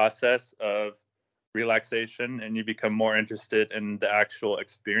and the process of relaxation, and you become more interested in the actual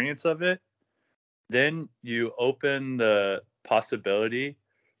experience of it, then you open the possibility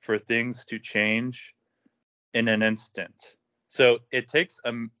for things to change in an instant. So it takes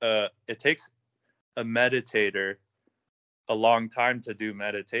a meditator a long time to do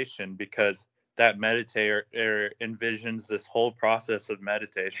meditation, because that meditator envisions this whole process of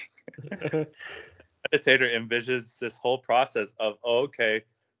meditating. Meditator envisions this whole process of, oh, okay,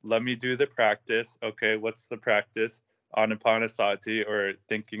 let me do the practice. Okay, what's the practice? Anapanasati, or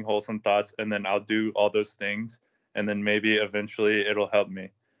thinking wholesome thoughts, and then I'll do all those things, and then maybe eventually it'll help me.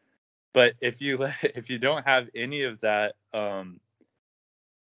 But if you don't have any of that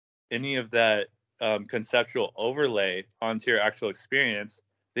conceptual overlay onto your actual experience,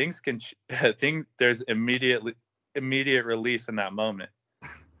 things can there's immediate relief in that moment,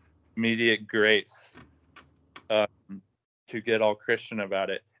 immediate grace. To get all Christian about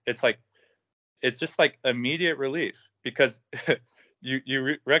it, it's just like immediate relief, because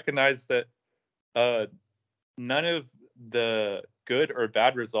you recognize that none of the good or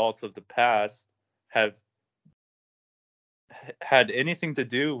bad results of the past have had anything to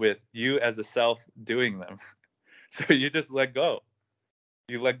do with you as a self doing them. So you just let go.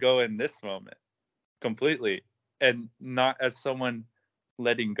 You let go in this moment completely, and not as someone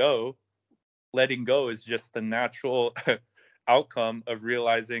letting go. Letting go is just the natural outcome of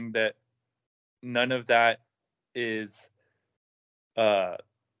realizing that none of that is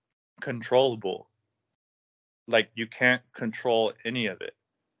controllable. Like, you can't control any of it.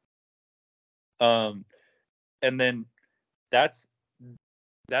 And then that's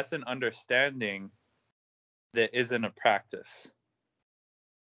an understanding that isn't a practice.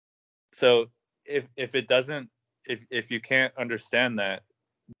 So if it doesn't, if you can't understand that,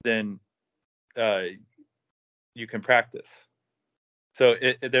 then you can practice. So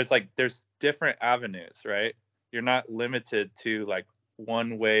there's different avenues, right? You're not limited to like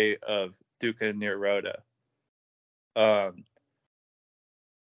one way of dukkha nirodha.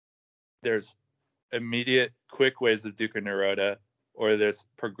 There's immediate, quick ways of dukkha nirodha, or there's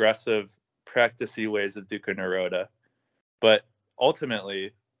progressive, practicey ways of dukkha nirodha. But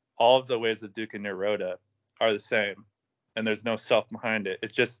ultimately, all of the ways of dukkha nirodha are the same, and there's no self behind it.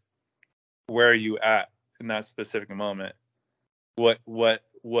 It's just, where are you at in that specific moment? What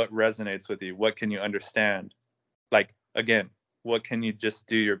resonates with you? What can you understand? Like, again, what can you just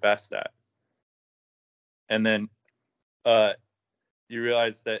do your best at? And then you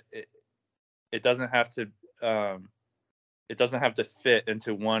realize that it doesn't have to fit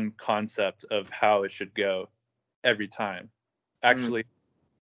into one concept of how it should go every time. Actually,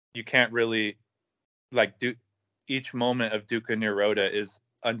 you can't really do each moment of dukkha nirodha is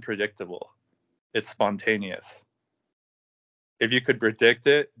unpredictable. It's spontaneous. If you could predict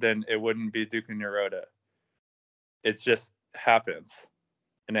it, then it wouldn't be dukkha nirodha. It just happens,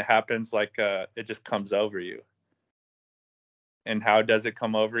 and it happens like it just comes over you. And how does it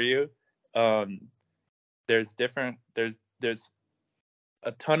come over you? there's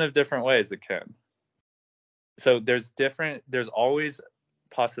a ton of different ways it can. So there's always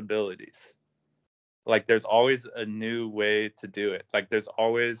possibilities. Like there's always a new way to do it. Like there's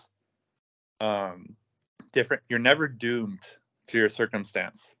always different. You're never doomed to your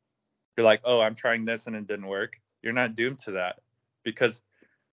circumstance. You're like, oh, I'm trying this and it didn't work. You're not doomed to that, because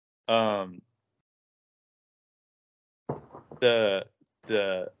the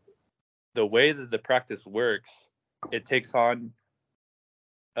way that the practice works, it takes on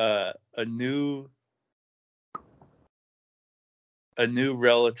a new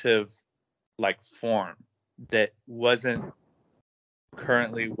relative like form that wasn't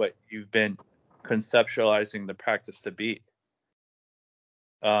currently what you've been conceptualizing the practice to be.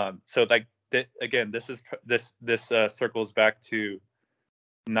 So like again, this circles back to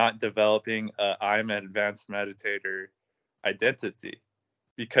not developing a I'm an advanced meditator identity,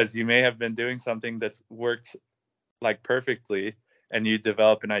 because you may have been doing something that's worked like perfectly, and you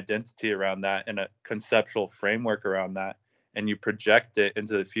develop an identity around that and a conceptual framework around that, and you project it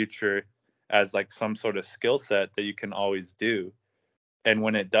into the future as like some sort of skill set that you can always do. And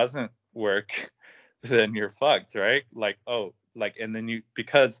when it doesn't work, then you're fucked, right? Like, oh, like, and then you,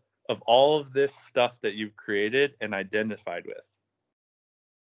 because of all of this stuff that you've created and identified with.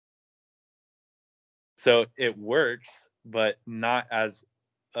 So it works, but not as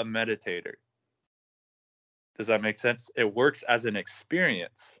a meditator. Does that make sense? It works as an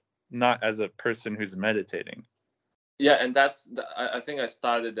experience, not as a person who's meditating. Yeah, and I think I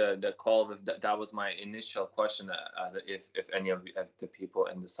started the call with that was my initial question, if any of the people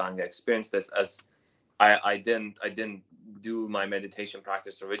in the Sangha experienced this, as I didn't do my meditation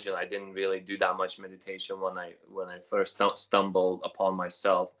practice originally. I didn't really do that much meditation when I first stumbled upon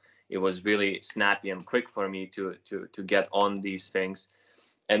myself. It was really snappy and quick for me to get on these things.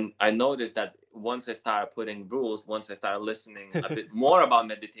 And I noticed that once I started putting rules, once I started listening a bit more about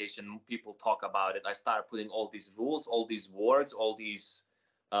meditation, people talk about it, I started putting all these rules, all these words, all these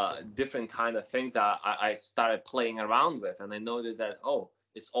different kind of things that I started playing around with. And I noticed that, oh,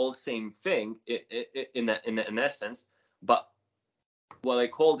 it's all same thing in essence, but what I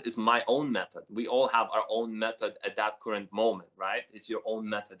called is my own method. We all have our own method at that current moment, right? It's your own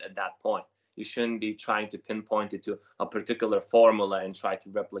method at that point. You shouldn't be trying to pinpoint it to a particular formula and try to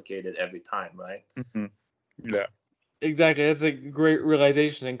replicate it every time, right? Mm-hmm. Yeah. Exactly. That's a great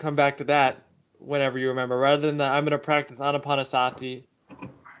realization, and come back to that whenever you remember, rather than I'm going to practice anapanasati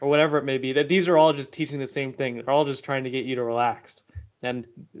or whatever it may be, that these are all just teaching the same thing. They're all just trying to get you to relax. And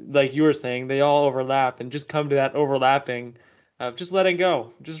like you were saying, they all overlap, and just come to that overlapping of just letting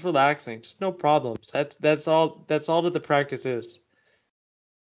go, just relaxing, just no problems. That's all that the practice is.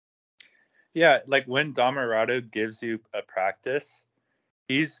 Yeah, like when Dhammarato gives you a practice,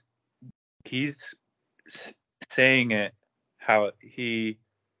 he's saying it how he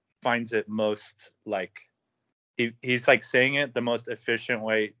finds it most like he's like saying it the most efficient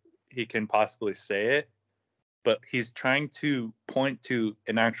way he can possibly say it, but he's trying to point to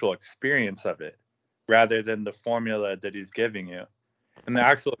an actual experience of it rather than the formula that he's giving you. And the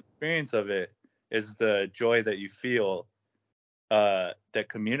actual experience of it is the joy that you feel that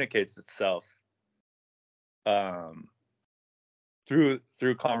communicates itself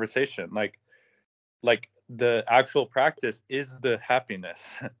through conversation. Like the actual practice is the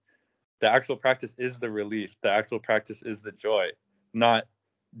happiness. The actual practice is the relief. The actual practice is the joy. Not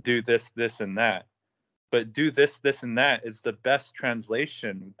do this, this, and that. But do this, this, and that is the best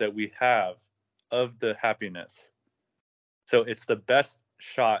translation that we have of the happiness. So it's the best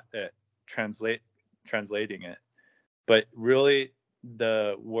shot at translating it. But really,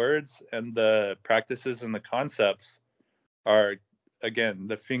 the words and the practices and the concepts are, again,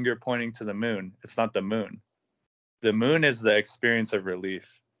 the finger pointing to the moon. It's not the moon. The moon is the experience of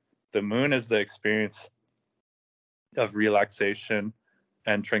relief. The moon is the experience of relaxation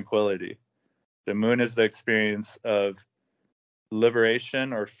and tranquility. The moon is the experience of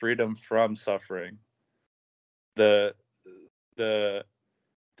liberation or freedom from suffering. The the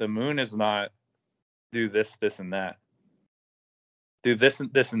the moon is not do this, this, and that. Do this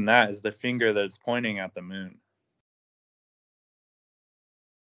and this and that is the finger that's pointing at the moon.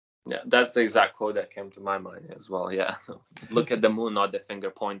 Yeah, that's the exact quote that came to my mind as well. Yeah. Look at the moon, not the finger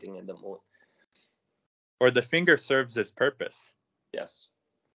pointing at the moon. Or the finger serves its purpose. Yes.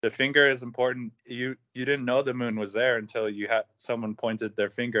 The finger is important. You didn't know the moon was there until you had someone pointed their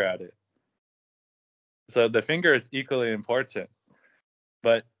finger at it. So the finger is equally important.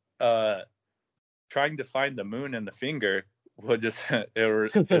 But trying to find the moon in the finger will just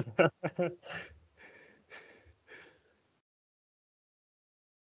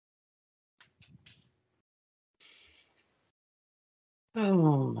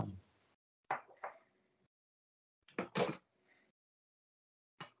Oh.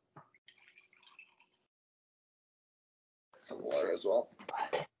 Some water as well.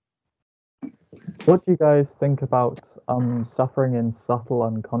 What do you guys think about suffering in subtle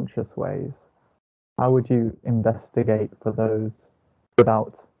unconscious ways? How would you investigate for those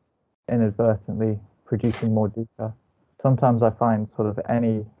without inadvertently producing more dukkha? Sometimes I find sort of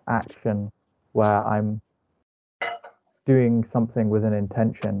any action where I'm doing something with an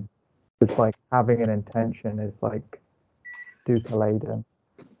intention, it's like having an intention is like dukkha laden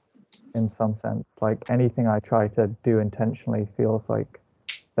in some sense. Like anything I try to do intentionally feels like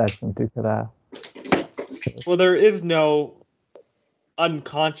there's some dukkha there. Well, there is no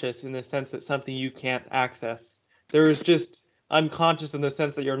unconscious in the sense that something you can't access. There is just unconscious in the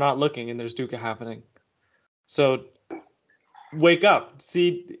sense that you're not looking and there's dukkha happening. So wake up,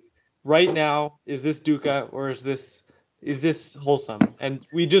 see right now, is this dukkha or is this wholesome? And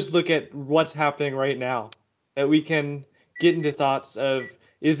we just look at what's happening right now. That we can get into thoughts of,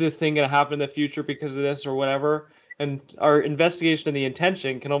 is this thing going to happen in the future because of this or whatever? And our investigation of the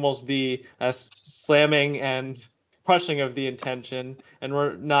intention can almost be a slamming and crushing of the intention, and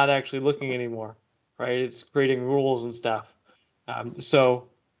we're not actually looking anymore, right? It's creating rules and stuff. So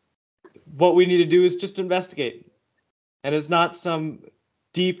what we need to do is just investigate. And it's not some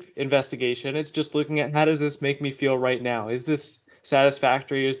deep investigation. It's just looking at, how does this make me feel right now? Is this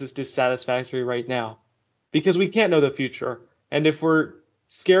satisfactory? Is this dissatisfactory right now? Because we can't know the future. And if we're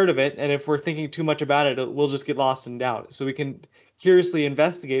scared of it and if we're thinking too much about it, we'll just get lost in doubt. So we can curiously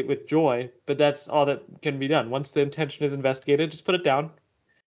investigate with joy, but that's all that can be done. Once the intention is investigated, just put it down.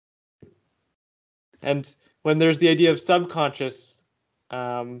 And when there's the idea of subconscious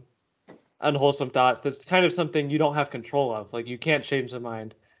unwholesome thoughts, that's kind of something you don't have control of. Like, you can't change the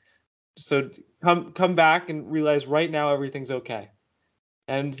mind. So come back and realize right now everything's okay.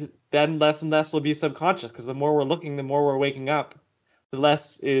 And then less and less will be subconscious, because the more we're looking, the more we're waking up. The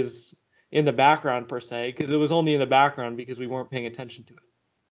less is in the background per se, because it was only in the background because we weren't paying attention to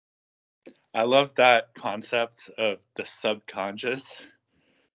it. I love that concept of the subconscious.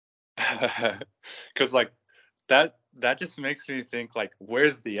 Because like that just makes me think, like,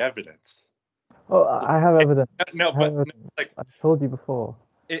 where's the evidence? Oh, I have evidence. No, I have but evidence. like, I told you before.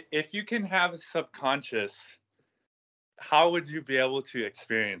 if you can have a subconscious, how would you be able to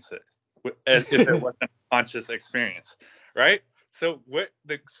experience it if it wasn't a conscious experience, right? So what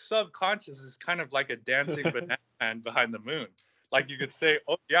the subconscious is kind of like a dancing banana man behind the moon. Like, you could say,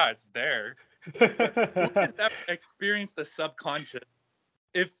 oh yeah, it's there, but who has ever experienced the subconscious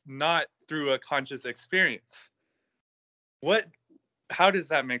if not through a conscious experience? What? How does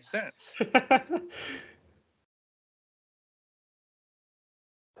that make sense?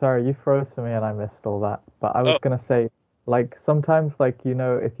 Sorry, you froze for me and I missed all that. But I was Oh, gonna say, like sometimes, like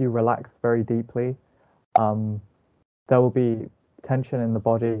if you relax very deeply, um, there will be tension in the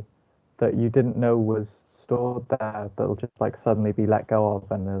body that you didn't know was stored there that'll just like suddenly be let go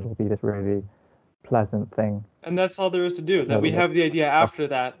of, and it'll be this really pleasant thing. And that's all there is to do. That No, we have the idea after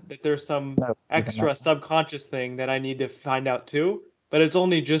that there's some no, even extra that. subconscious thing that I need to find out too, but it's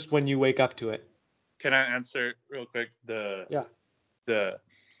only just when you wake up to it. can I answer real quick? Yeah.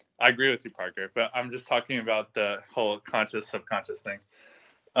 I agree with you, Parker, but I'm just talking about the whole conscious subconscious thing.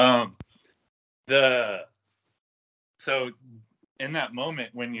 The So in that moment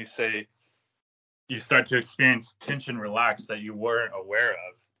when you say you start to experience tension relax that you weren't aware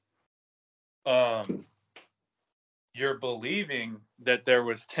of, you're believing that there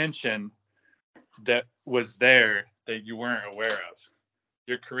was tension that was there that you weren't aware of.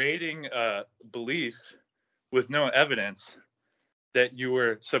 You're creating a belief with no evidence that you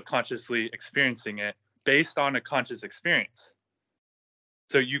were subconsciously experiencing it based on a conscious experience.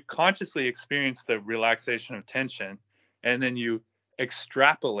 So you consciously experience the relaxation of tension, and then you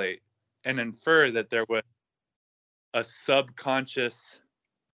extrapolate and infer that there was a subconscious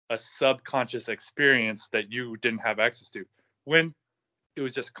experience that you didn't have access to, when it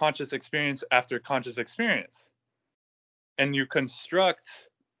was just conscious experience after conscious experience. And you construct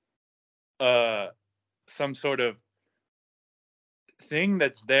some sort of thing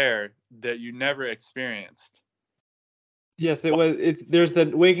that's there that you never experienced. Yes, there's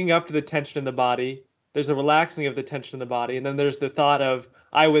the waking up to the tension in the body. There's the relaxing of the tension in the body, and then there's the thought of,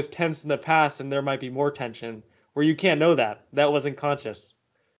 I was tense in the past and there might be more tension, where you can't know that. That wasn't conscious.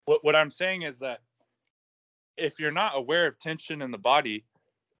 What I'm saying is that if you're not aware of tension in the body,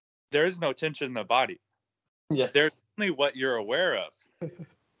 there is no tension in the body. Yes. There's only what you're aware of.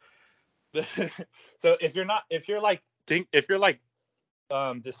 So if you're like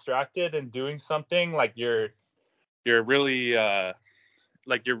distracted and doing something, like you're really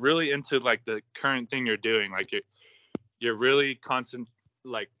like you're really into like the current thing you're doing, like you're really constant,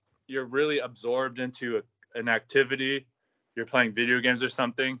 like you're really absorbed into an activity, you're playing video games or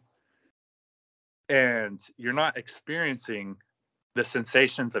something, and you're not experiencing the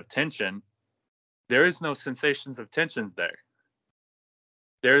sensations of tension, there is no sensations of tensions there.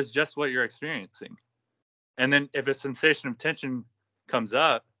 There's just what you're experiencing. And then if a sensation of tension comes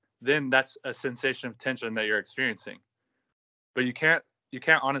up, then that's a sensation of tension that you're experiencing. But you can't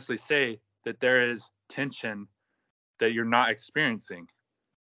honestly say that there is tension that you're not experiencing.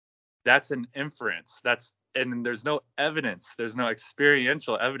 That's an inference. And there's no evidence. There's no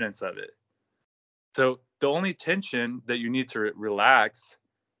experiential evidence of it. So the only tension that you need to relax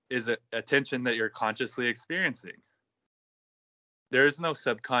is a tension that you're consciously experiencing. There is no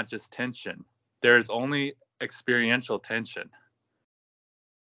subconscious tension. There is only experiential tension.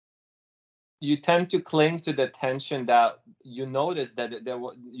 You tend to cling to the tension that you notice that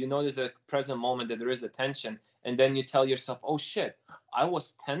you notice at the present moment that there is a tension, and then you tell yourself, "Oh shit, I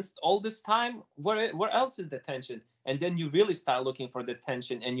was tensed all this time. Where else is the tension?" And then you really start looking for the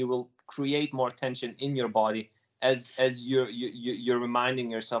tension, and you will create more tension in your body as you're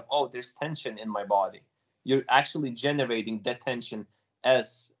reminding yourself, "Oh, there's tension in my body." You're actually generating that tension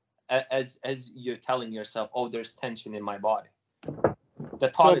as you're telling yourself, "Oh, there's tension in my body." The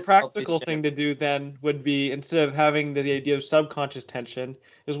So thought a is practical thing to do then would be, instead of having the idea of subconscious tension,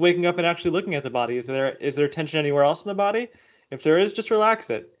 is waking up and actually looking at the body. Is there tension anywhere else in the body? If there is, just relax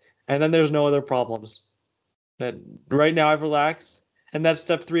it. And then there's no other problems. That right now I've relaxed, and that's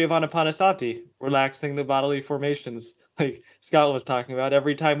step 3 of Anapanasati, relaxing the bodily formations. Like Scott was talking about,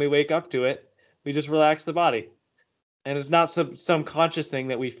 every time we wake up to it, we just relax the body. And it's not some conscious thing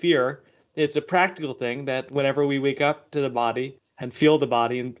that we fear. It's a practical thing that whenever we wake up to the body and feel the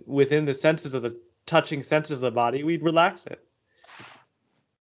body and within the senses of the touching senses of the body, we relax it.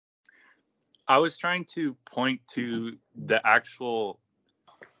 I was trying to point to the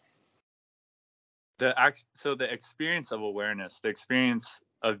experience of awareness, the experience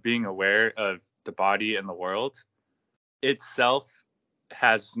of being aware of the body and the world itself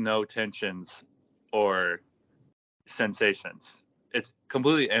has no tensions or sensations. It's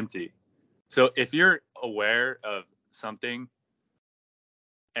completely empty. So if you're aware of something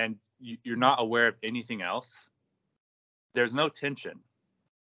and you're not aware of anything else, there's no tension.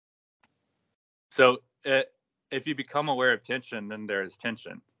 So if you become aware of tension, then there is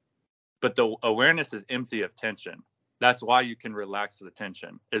tension. But the awareness is empty of tension. That's why you can relax the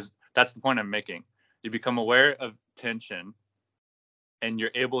tension. That's the point I'm making. You become aware of tension and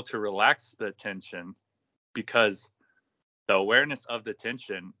you're able to relax the tension because the awareness of the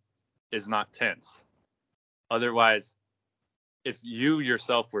tension is not tense. Otherwise, if you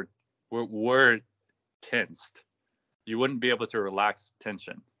yourself were tensed, you wouldn't be able to relax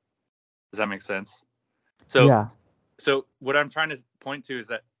tension. Does that make sense? Yeah. So what I'm trying to point to is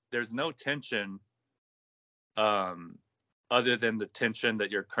that there's no tension other than the tension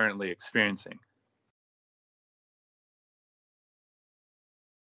that you're currently experiencing.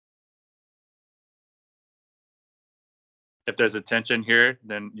 If there's a tension here,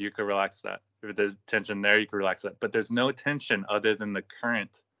 then you could relax that. If there's tension there, you can relax that. But there's no tension other than the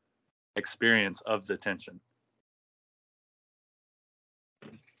current experience of the tension.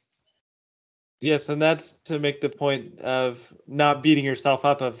 Yes, and that's to make the point of not beating yourself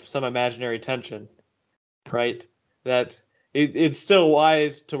up of some imaginary tension, right? That it's still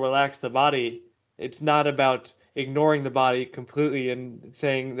wise to relax the body. It's not about ignoring the body completely and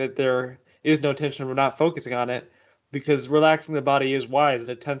saying that there is no tension, we're not focusing on it, because relaxing the body is wise.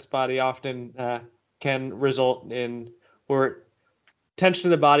 A tense body often can result in where tension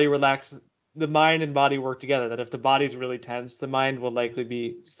in the body relaxes the mind and body work together. That if the body's really tense, the mind will likely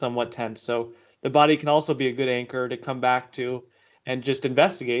be somewhat tense. So the body can also be a good anchor to come back to and just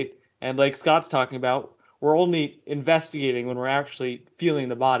investigate. And like Scott's talking about, we're only investigating when we're actually feeling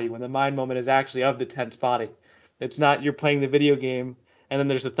the body, when the mind moment is actually of the tense body. It's not you're playing the video game and then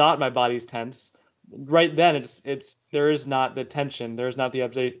there's a thought my body's tense. Right then it's there is not the tension, there is not the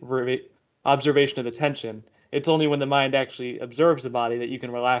observation of the tension. It's only when the mind actually observes the body that you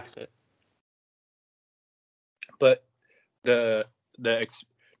can relax it. But the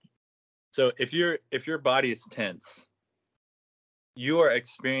so if your body is tense, you are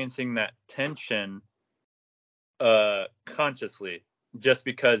experiencing that tension consciously, just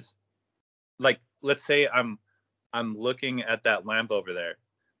because, like, let's say I'm looking at that lamp over there,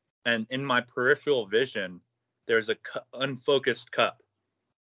 and in my peripheral vision there's a unfocused cup.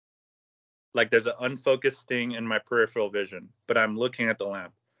 Like there's an unfocused thing in my peripheral vision, but I'm looking at the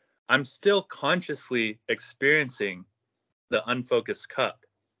lamp. I'm still consciously experiencing the unfocused cup.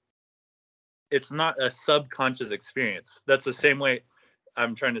 It's not a subconscious experience. That's the same way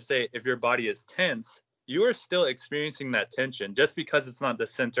I'm trying to say, if your body is tense, you are still experiencing that tension. Just because it's not the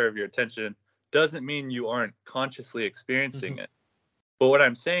center of your attention doesn't mean you aren't consciously experiencing it. But what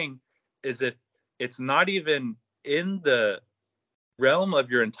I'm saying is, if it's not even in the realm of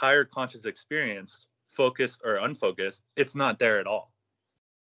your entire conscious experience, focused or unfocused, it's not there at all.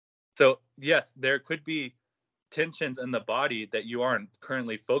 So yes, there could be tensions in the body that you aren't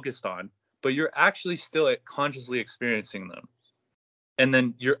currently focused on, but you're actually still consciously experiencing them. And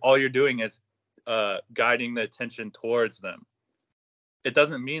then all you're doing is guiding the attention towards them. It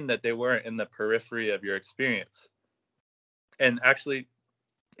doesn't mean that they weren't in the periphery of your experience. And actually,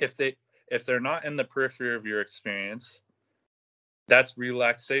 if they're not in the periphery of your experience, that's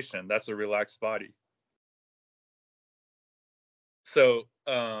relaxation. That's a relaxed body. So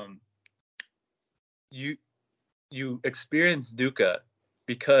you experience dukkha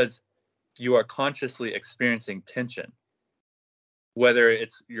because you are consciously experiencing tension, whether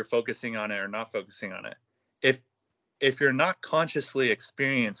it's you're focusing on it or not focusing on it. If you're not consciously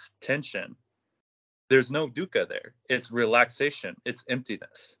experiencing tension, there's no dukkha there. It's relaxation. It's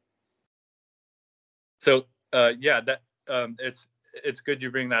emptiness. So it's good you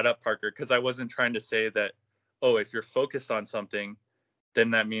bring that up, Parker, because I wasn't trying to say that, oh, if you're focused on something,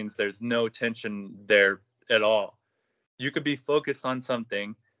 then that means there's no tension there at all. You could be focused on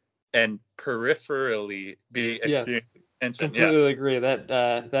something and peripherally be experiencing tension. Completely agree.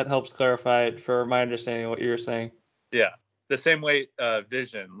 That helps clarify it for my understanding of what you're saying. Yeah. The same way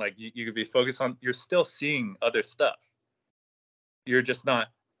vision, like you could be focused on, you're still seeing other stuff. You're just not,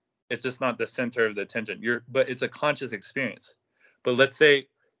 it's just not the center of the attention. But it's a conscious experience. But let's say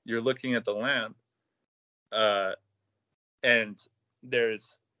you're looking at the lamp and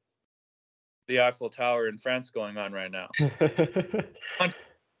there's the Eiffel Tower in France going on right now. I'm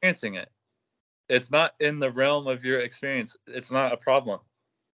experiencing it. It's not in the realm of your experience. It's not a problem.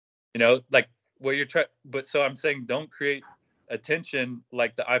 Like what you're trying. But so I'm saying, don't create attention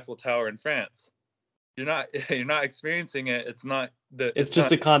like the Eiffel Tower in France. You're not experiencing it. It's not the. It's just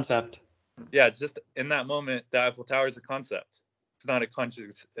not, a concept. Yeah, it's just in that moment. The Eiffel Tower is a concept. It's not a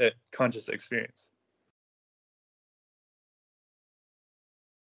conscious experience.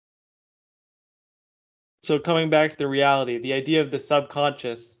 So coming back to the reality, the idea of the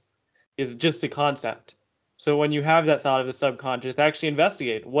subconscious is just a concept. So when you have that thought of the subconscious, actually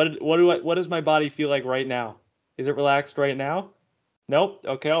investigate. What does my body feel like right now? Is it relaxed right now? Nope.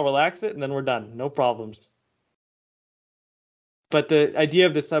 Okay, I'll relax it and then we're done. No problems. But the idea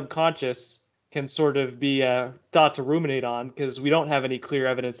of the subconscious can sort of be thought to ruminate on because we don't have any clear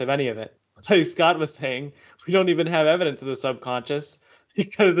evidence of any of it. Like Scott was saying, we don't even have evidence of the subconscious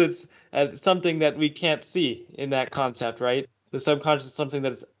because it's something that we can't see in that concept, right? The subconscious is something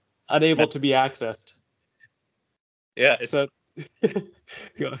that's unable to be accessed. Yeah. So,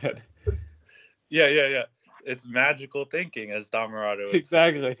 go ahead. Yeah. It's magical thinking, as Dhammarato would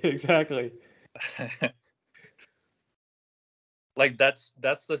Exactly. Like that's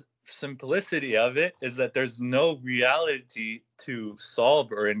the simplicity of it, is that there's no reality to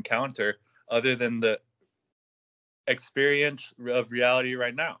solve or encounter other than the experience of reality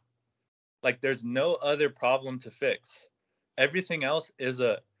right now. Like there's no other problem to fix. Everything else is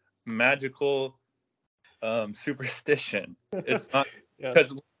a magical superstition. It's not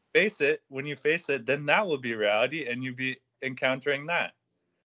because when you face it, then that will be reality and you'll be encountering that.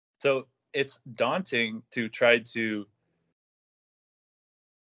 So it's daunting to try to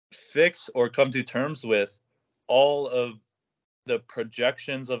fix or come to terms with all of the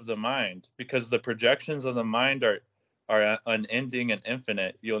projections of the mind, because the projections of the mind are unending and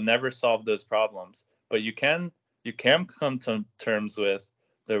infinite. You'll never solve those problems, but you can come to terms with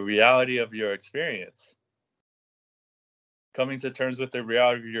the reality of your experience. Coming to terms with the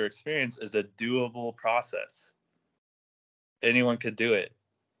reality of your experience is a doable process. Anyone could do it.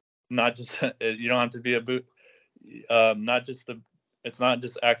 Not just you don't have to be not just the it's not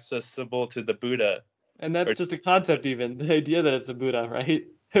just accessible to the Buddha. And that's just a concept, even the idea that it's a Buddha, right?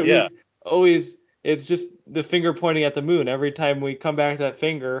 Yeah. It's just the finger pointing at the moon. Every time we come back to that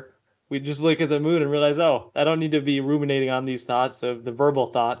finger, we just look at the moon and realize, oh, I don't need to be ruminating on these thoughts of the verbal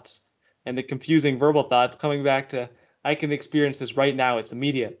thoughts and the confusing verbal thoughts. Coming back to, I can experience this right now. It's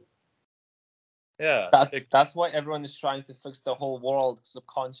immediate. Yeah. That's why everyone is trying to fix the whole world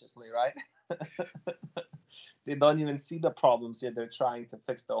subconsciously, right? They don't even see the problems yet. They're trying to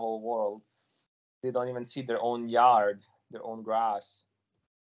fix the whole world. They don't even see their own yard, their own grass.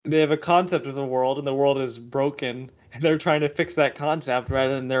 They have a concept of the world, and the world is broken, and they're trying to fix that concept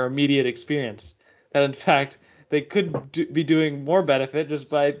rather than their immediate experience. That, in fact, they could be doing more benefit just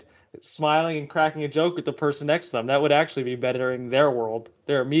by smiling and cracking a joke with the person next to them. That would actually be bettering their world,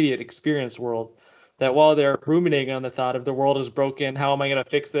 their immediate experience world. That while they're ruminating on the thought of the world is broken, how am I going to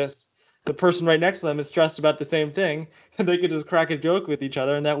fix this? The person right next to them is stressed about the same thing, and they could just crack a joke with each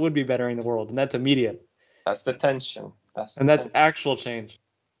other, and that would be bettering the world, and that's immediate. That's the tension. That's And the that's tension. actual change.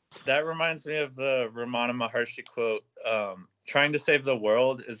 That reminds me of the Ramana Maharshi quote. Trying to save the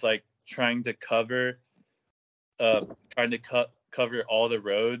world is like trying to cover cover all the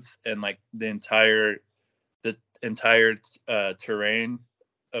roads and like the entire terrain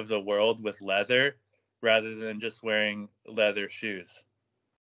of the world with leather rather than just wearing leather shoes.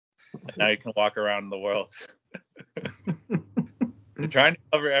 And now you can walk around the world. Trying to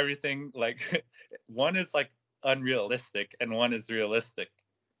cover everything, like one is like unrealistic and one is realistic.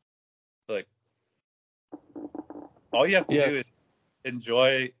 Like all you have to do is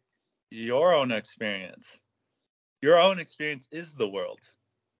enjoy your own experience. Your own experience is the world.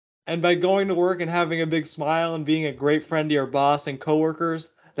 And by going to work and having a big smile and being a great friend to your boss and coworkers,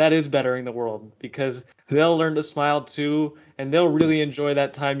 that is bettering the world because they'll learn to smile too, and they'll really enjoy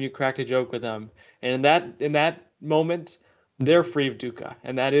that time you cracked a joke with them. And in that moment, they're free of dukkha,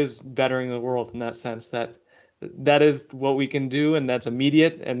 and that is bettering the world in that sense. That is what we can do, and that's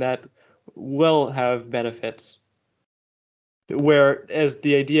immediate, and that will have benefits. Whereas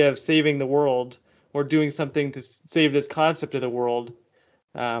the idea of saving the world or doing something to save this concept of the world,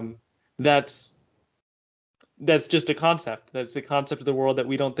 um, that's just a concept. That's a concept of the world that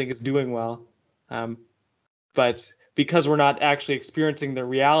we don't think is doing well. Um, but because we're not actually experiencing the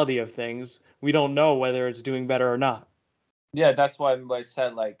reality of things, we don't know whether it's doing better or not. Yeah, that's why I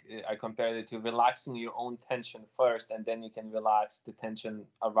said, like, I compared it to relaxing your own tension first, and then you can relax the tension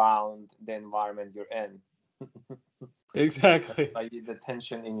around the environment you're in. Exactly. Like the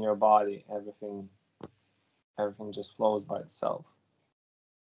tension in your body, everything just flows by itself.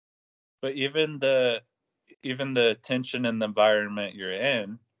 But even the tension in the environment you're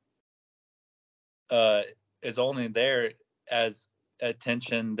in is only there as a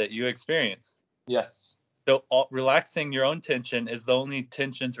tension that you experience. Yes. So relaxing your own tension is the only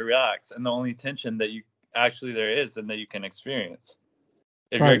tension to relax, and the only tension that you actually there is, and that you can experience.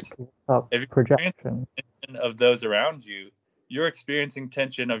 If you're experiencing projection. tension of those around you, you're experiencing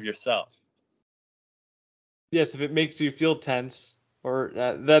tension of yourself. Yes, if it makes you feel tense, or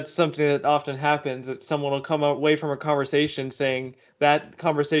that's something that often happens, that someone will come away from a conversation saying that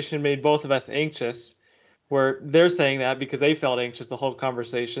conversation made both of us anxious, where they're saying that because they felt anxious the whole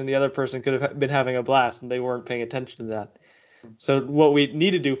conversation. The other person could have been having a blast and they weren't paying attention to that. So what we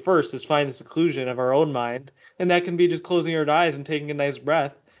need to do first is find the seclusion of our own mind, and that can be just closing our eyes and taking a nice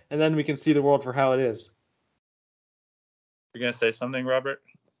breath, and then we can see the world for how it is. You're gonna say something, Robert?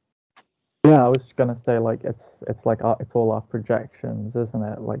 Yeah, I was just gonna say like it's like it's all our projections, isn't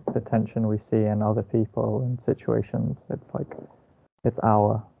it? Like the tension we see in other people and situations. It's like it's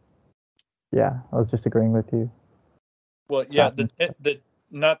our. Yeah, I was just agreeing with you. Well, yeah, the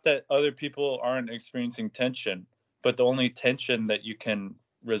not that other people aren't experiencing tension, but the only tension that you can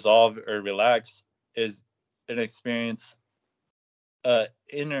resolve or relax is an experience,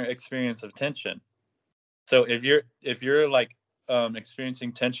 inner experience of tension. So if you're like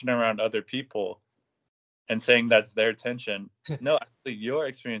experiencing tension around other people and saying that's their tension, no, actually you're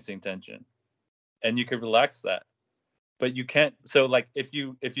experiencing tension, and you could relax that. But you can't. So like if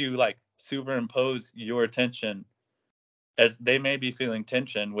you like superimpose your tension, as they may be feeling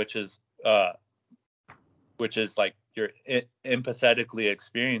tension, which is like you're empathetically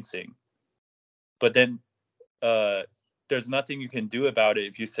experiencing, but then there's nothing you can do about it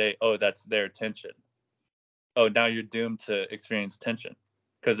if you say, oh, that's their tension. Oh, now you're doomed to experience tension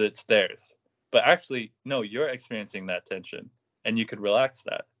because it's theirs. But actually, no, you're experiencing that tension, and you could relax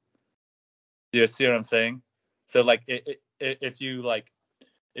that. Do you see what I'm saying? So like if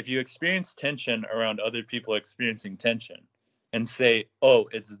you experience tension around other people experiencing tension and say, oh,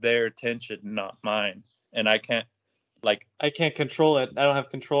 it's their tension, not mine, and I can't control it. I don't have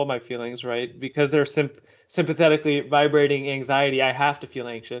control of my feelings, right? Because they're sympathetically vibrating anxiety, I have to feel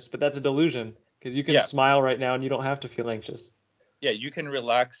anxious, but that's a delusion because you can smile right now and you don't have to feel anxious. Yeah, you can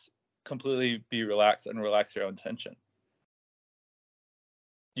completely be relaxed and relax your own tension.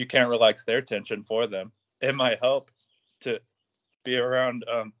 You can't relax their tension for them. It might help to be around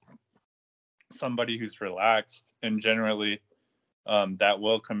somebody who's relaxed, and generally that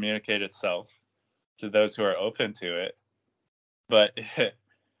will communicate itself to those who are open to it. But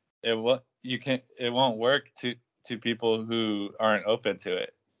it won't work to people who aren't open to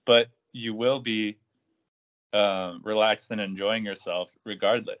it. But you will be relaxed and enjoying yourself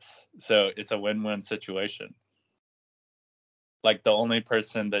regardless. So it's a win-win situation. like the only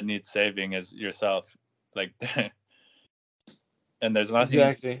person that needs saving is yourself. Like, and there's nothing.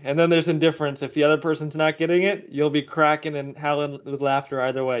 Exactly. And then there's indifference. If the other person's not getting it, you'll be cracking and howling with laughter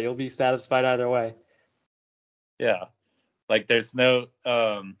either way. You'll be satisfied either way. Yeah. Like there's no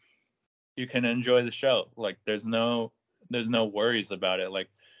you can enjoy the show. Like there's no worries about it. Like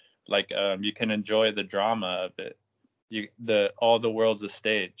you can enjoy the drama of it. All the world's a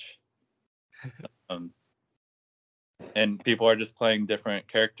stage. And people are just playing different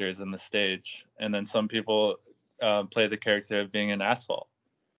characters in the stage. And then some people play the character of being an asshole.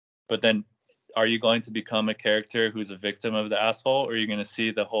 But then are you going to become a character who's a victim of the asshole, or are you going to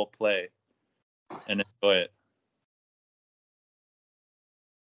see the whole play and enjoy it?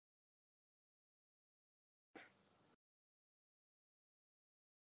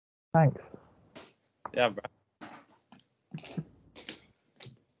 Thanks. Yeah, bro.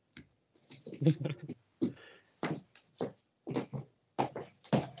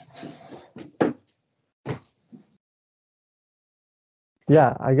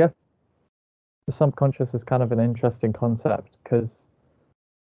 Yeah, I guess the subconscious is kind of an interesting concept because,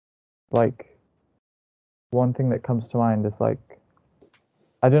 like, one thing that comes to mind is like,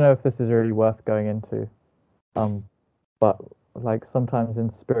 I don't know if this is really worth going into, but like sometimes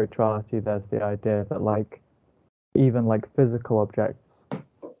in spirituality, there's the idea that like even like physical objects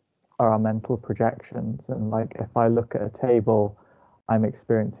are our mental projections, and like if I look at a table, I'm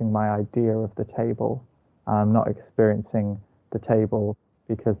experiencing my idea of the table. I'm not experiencing the table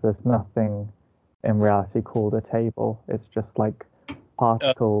because there's nothing in reality called a table. It's just like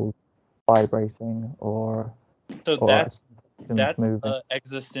particles vibrating or So or that's moving. an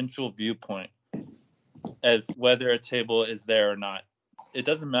existential viewpoint of whether a table is there or not. It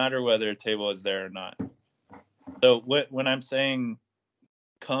doesn't matter whether a table is there or not. So when I'm saying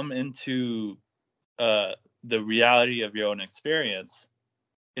come into the reality of your own experience,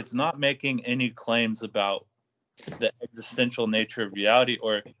 it's not making any claims about the existential nature of reality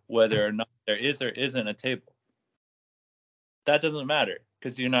or whether or not there is or isn't a table. That doesn't matter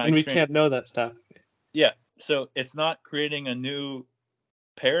because you're not And we experiencing. can't know that stuff. Yeah. So it's not creating a new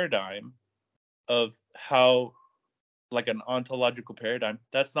paradigm of how, like an ontological paradigm.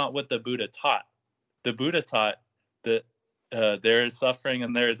 That's not what the Buddha taught. The Buddha taught that there is suffering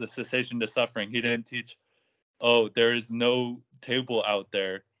and there is a cessation to suffering. He didn't teach, oh, there is no table out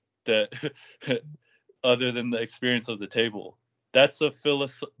there that other than the experience of the table. That's a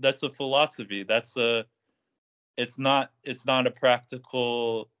philosophy. It's not a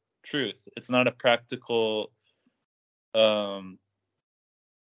practical truth. It's not a practical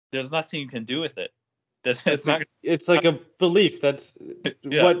there's nothing you can do with it. It's like a belief. That's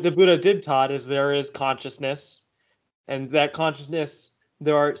Yeah. what the Buddha did taught is there is consciousness, and that consciousness,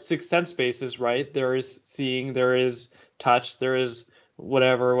 there are six sense bases, right? There is seeing, there is touch, there is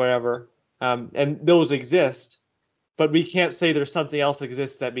whatever, and those exist, but we can't say there's something else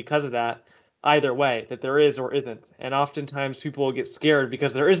exists that because of that, either way, that there is or isn't. And oftentimes people will get scared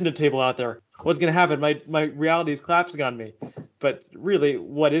because there isn't a table out there. What's going to happen? My reality is collapsing on me. But really,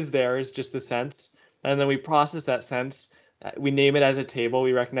 what is there is just the sense, and then we process that sense. We name it as a table.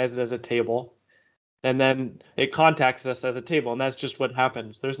 We recognize it as a table, and then it contacts us as a table, and that's just what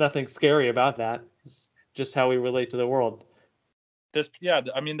happens. There's nothing scary about that. It's just how we relate to the world. There's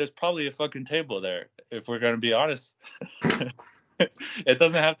probably a fucking table there, if we're gonna be honest. It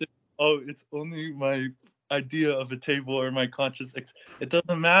doesn't have to, oh, it's only my idea of a table or my conscious it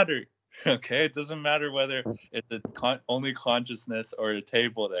doesn't matter. Okay, it doesn't matter whether it's only consciousness or a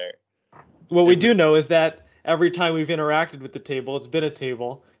table there. What we do know is that every time we've interacted with the table, it's been a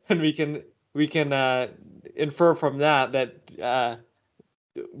table, and we can infer from that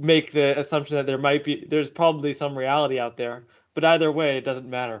make the assumption that there's probably some reality out there. But either way, it doesn't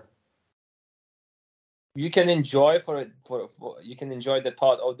matter. You can enjoy you can enjoy the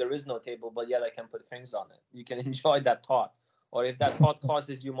thought, oh, there is no table, but yet I can put things on it. You can enjoy that thought. Or if that thought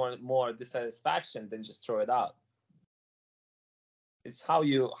causes you more dissatisfaction, then just throw it out. It's how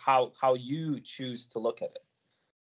you choose to look at it.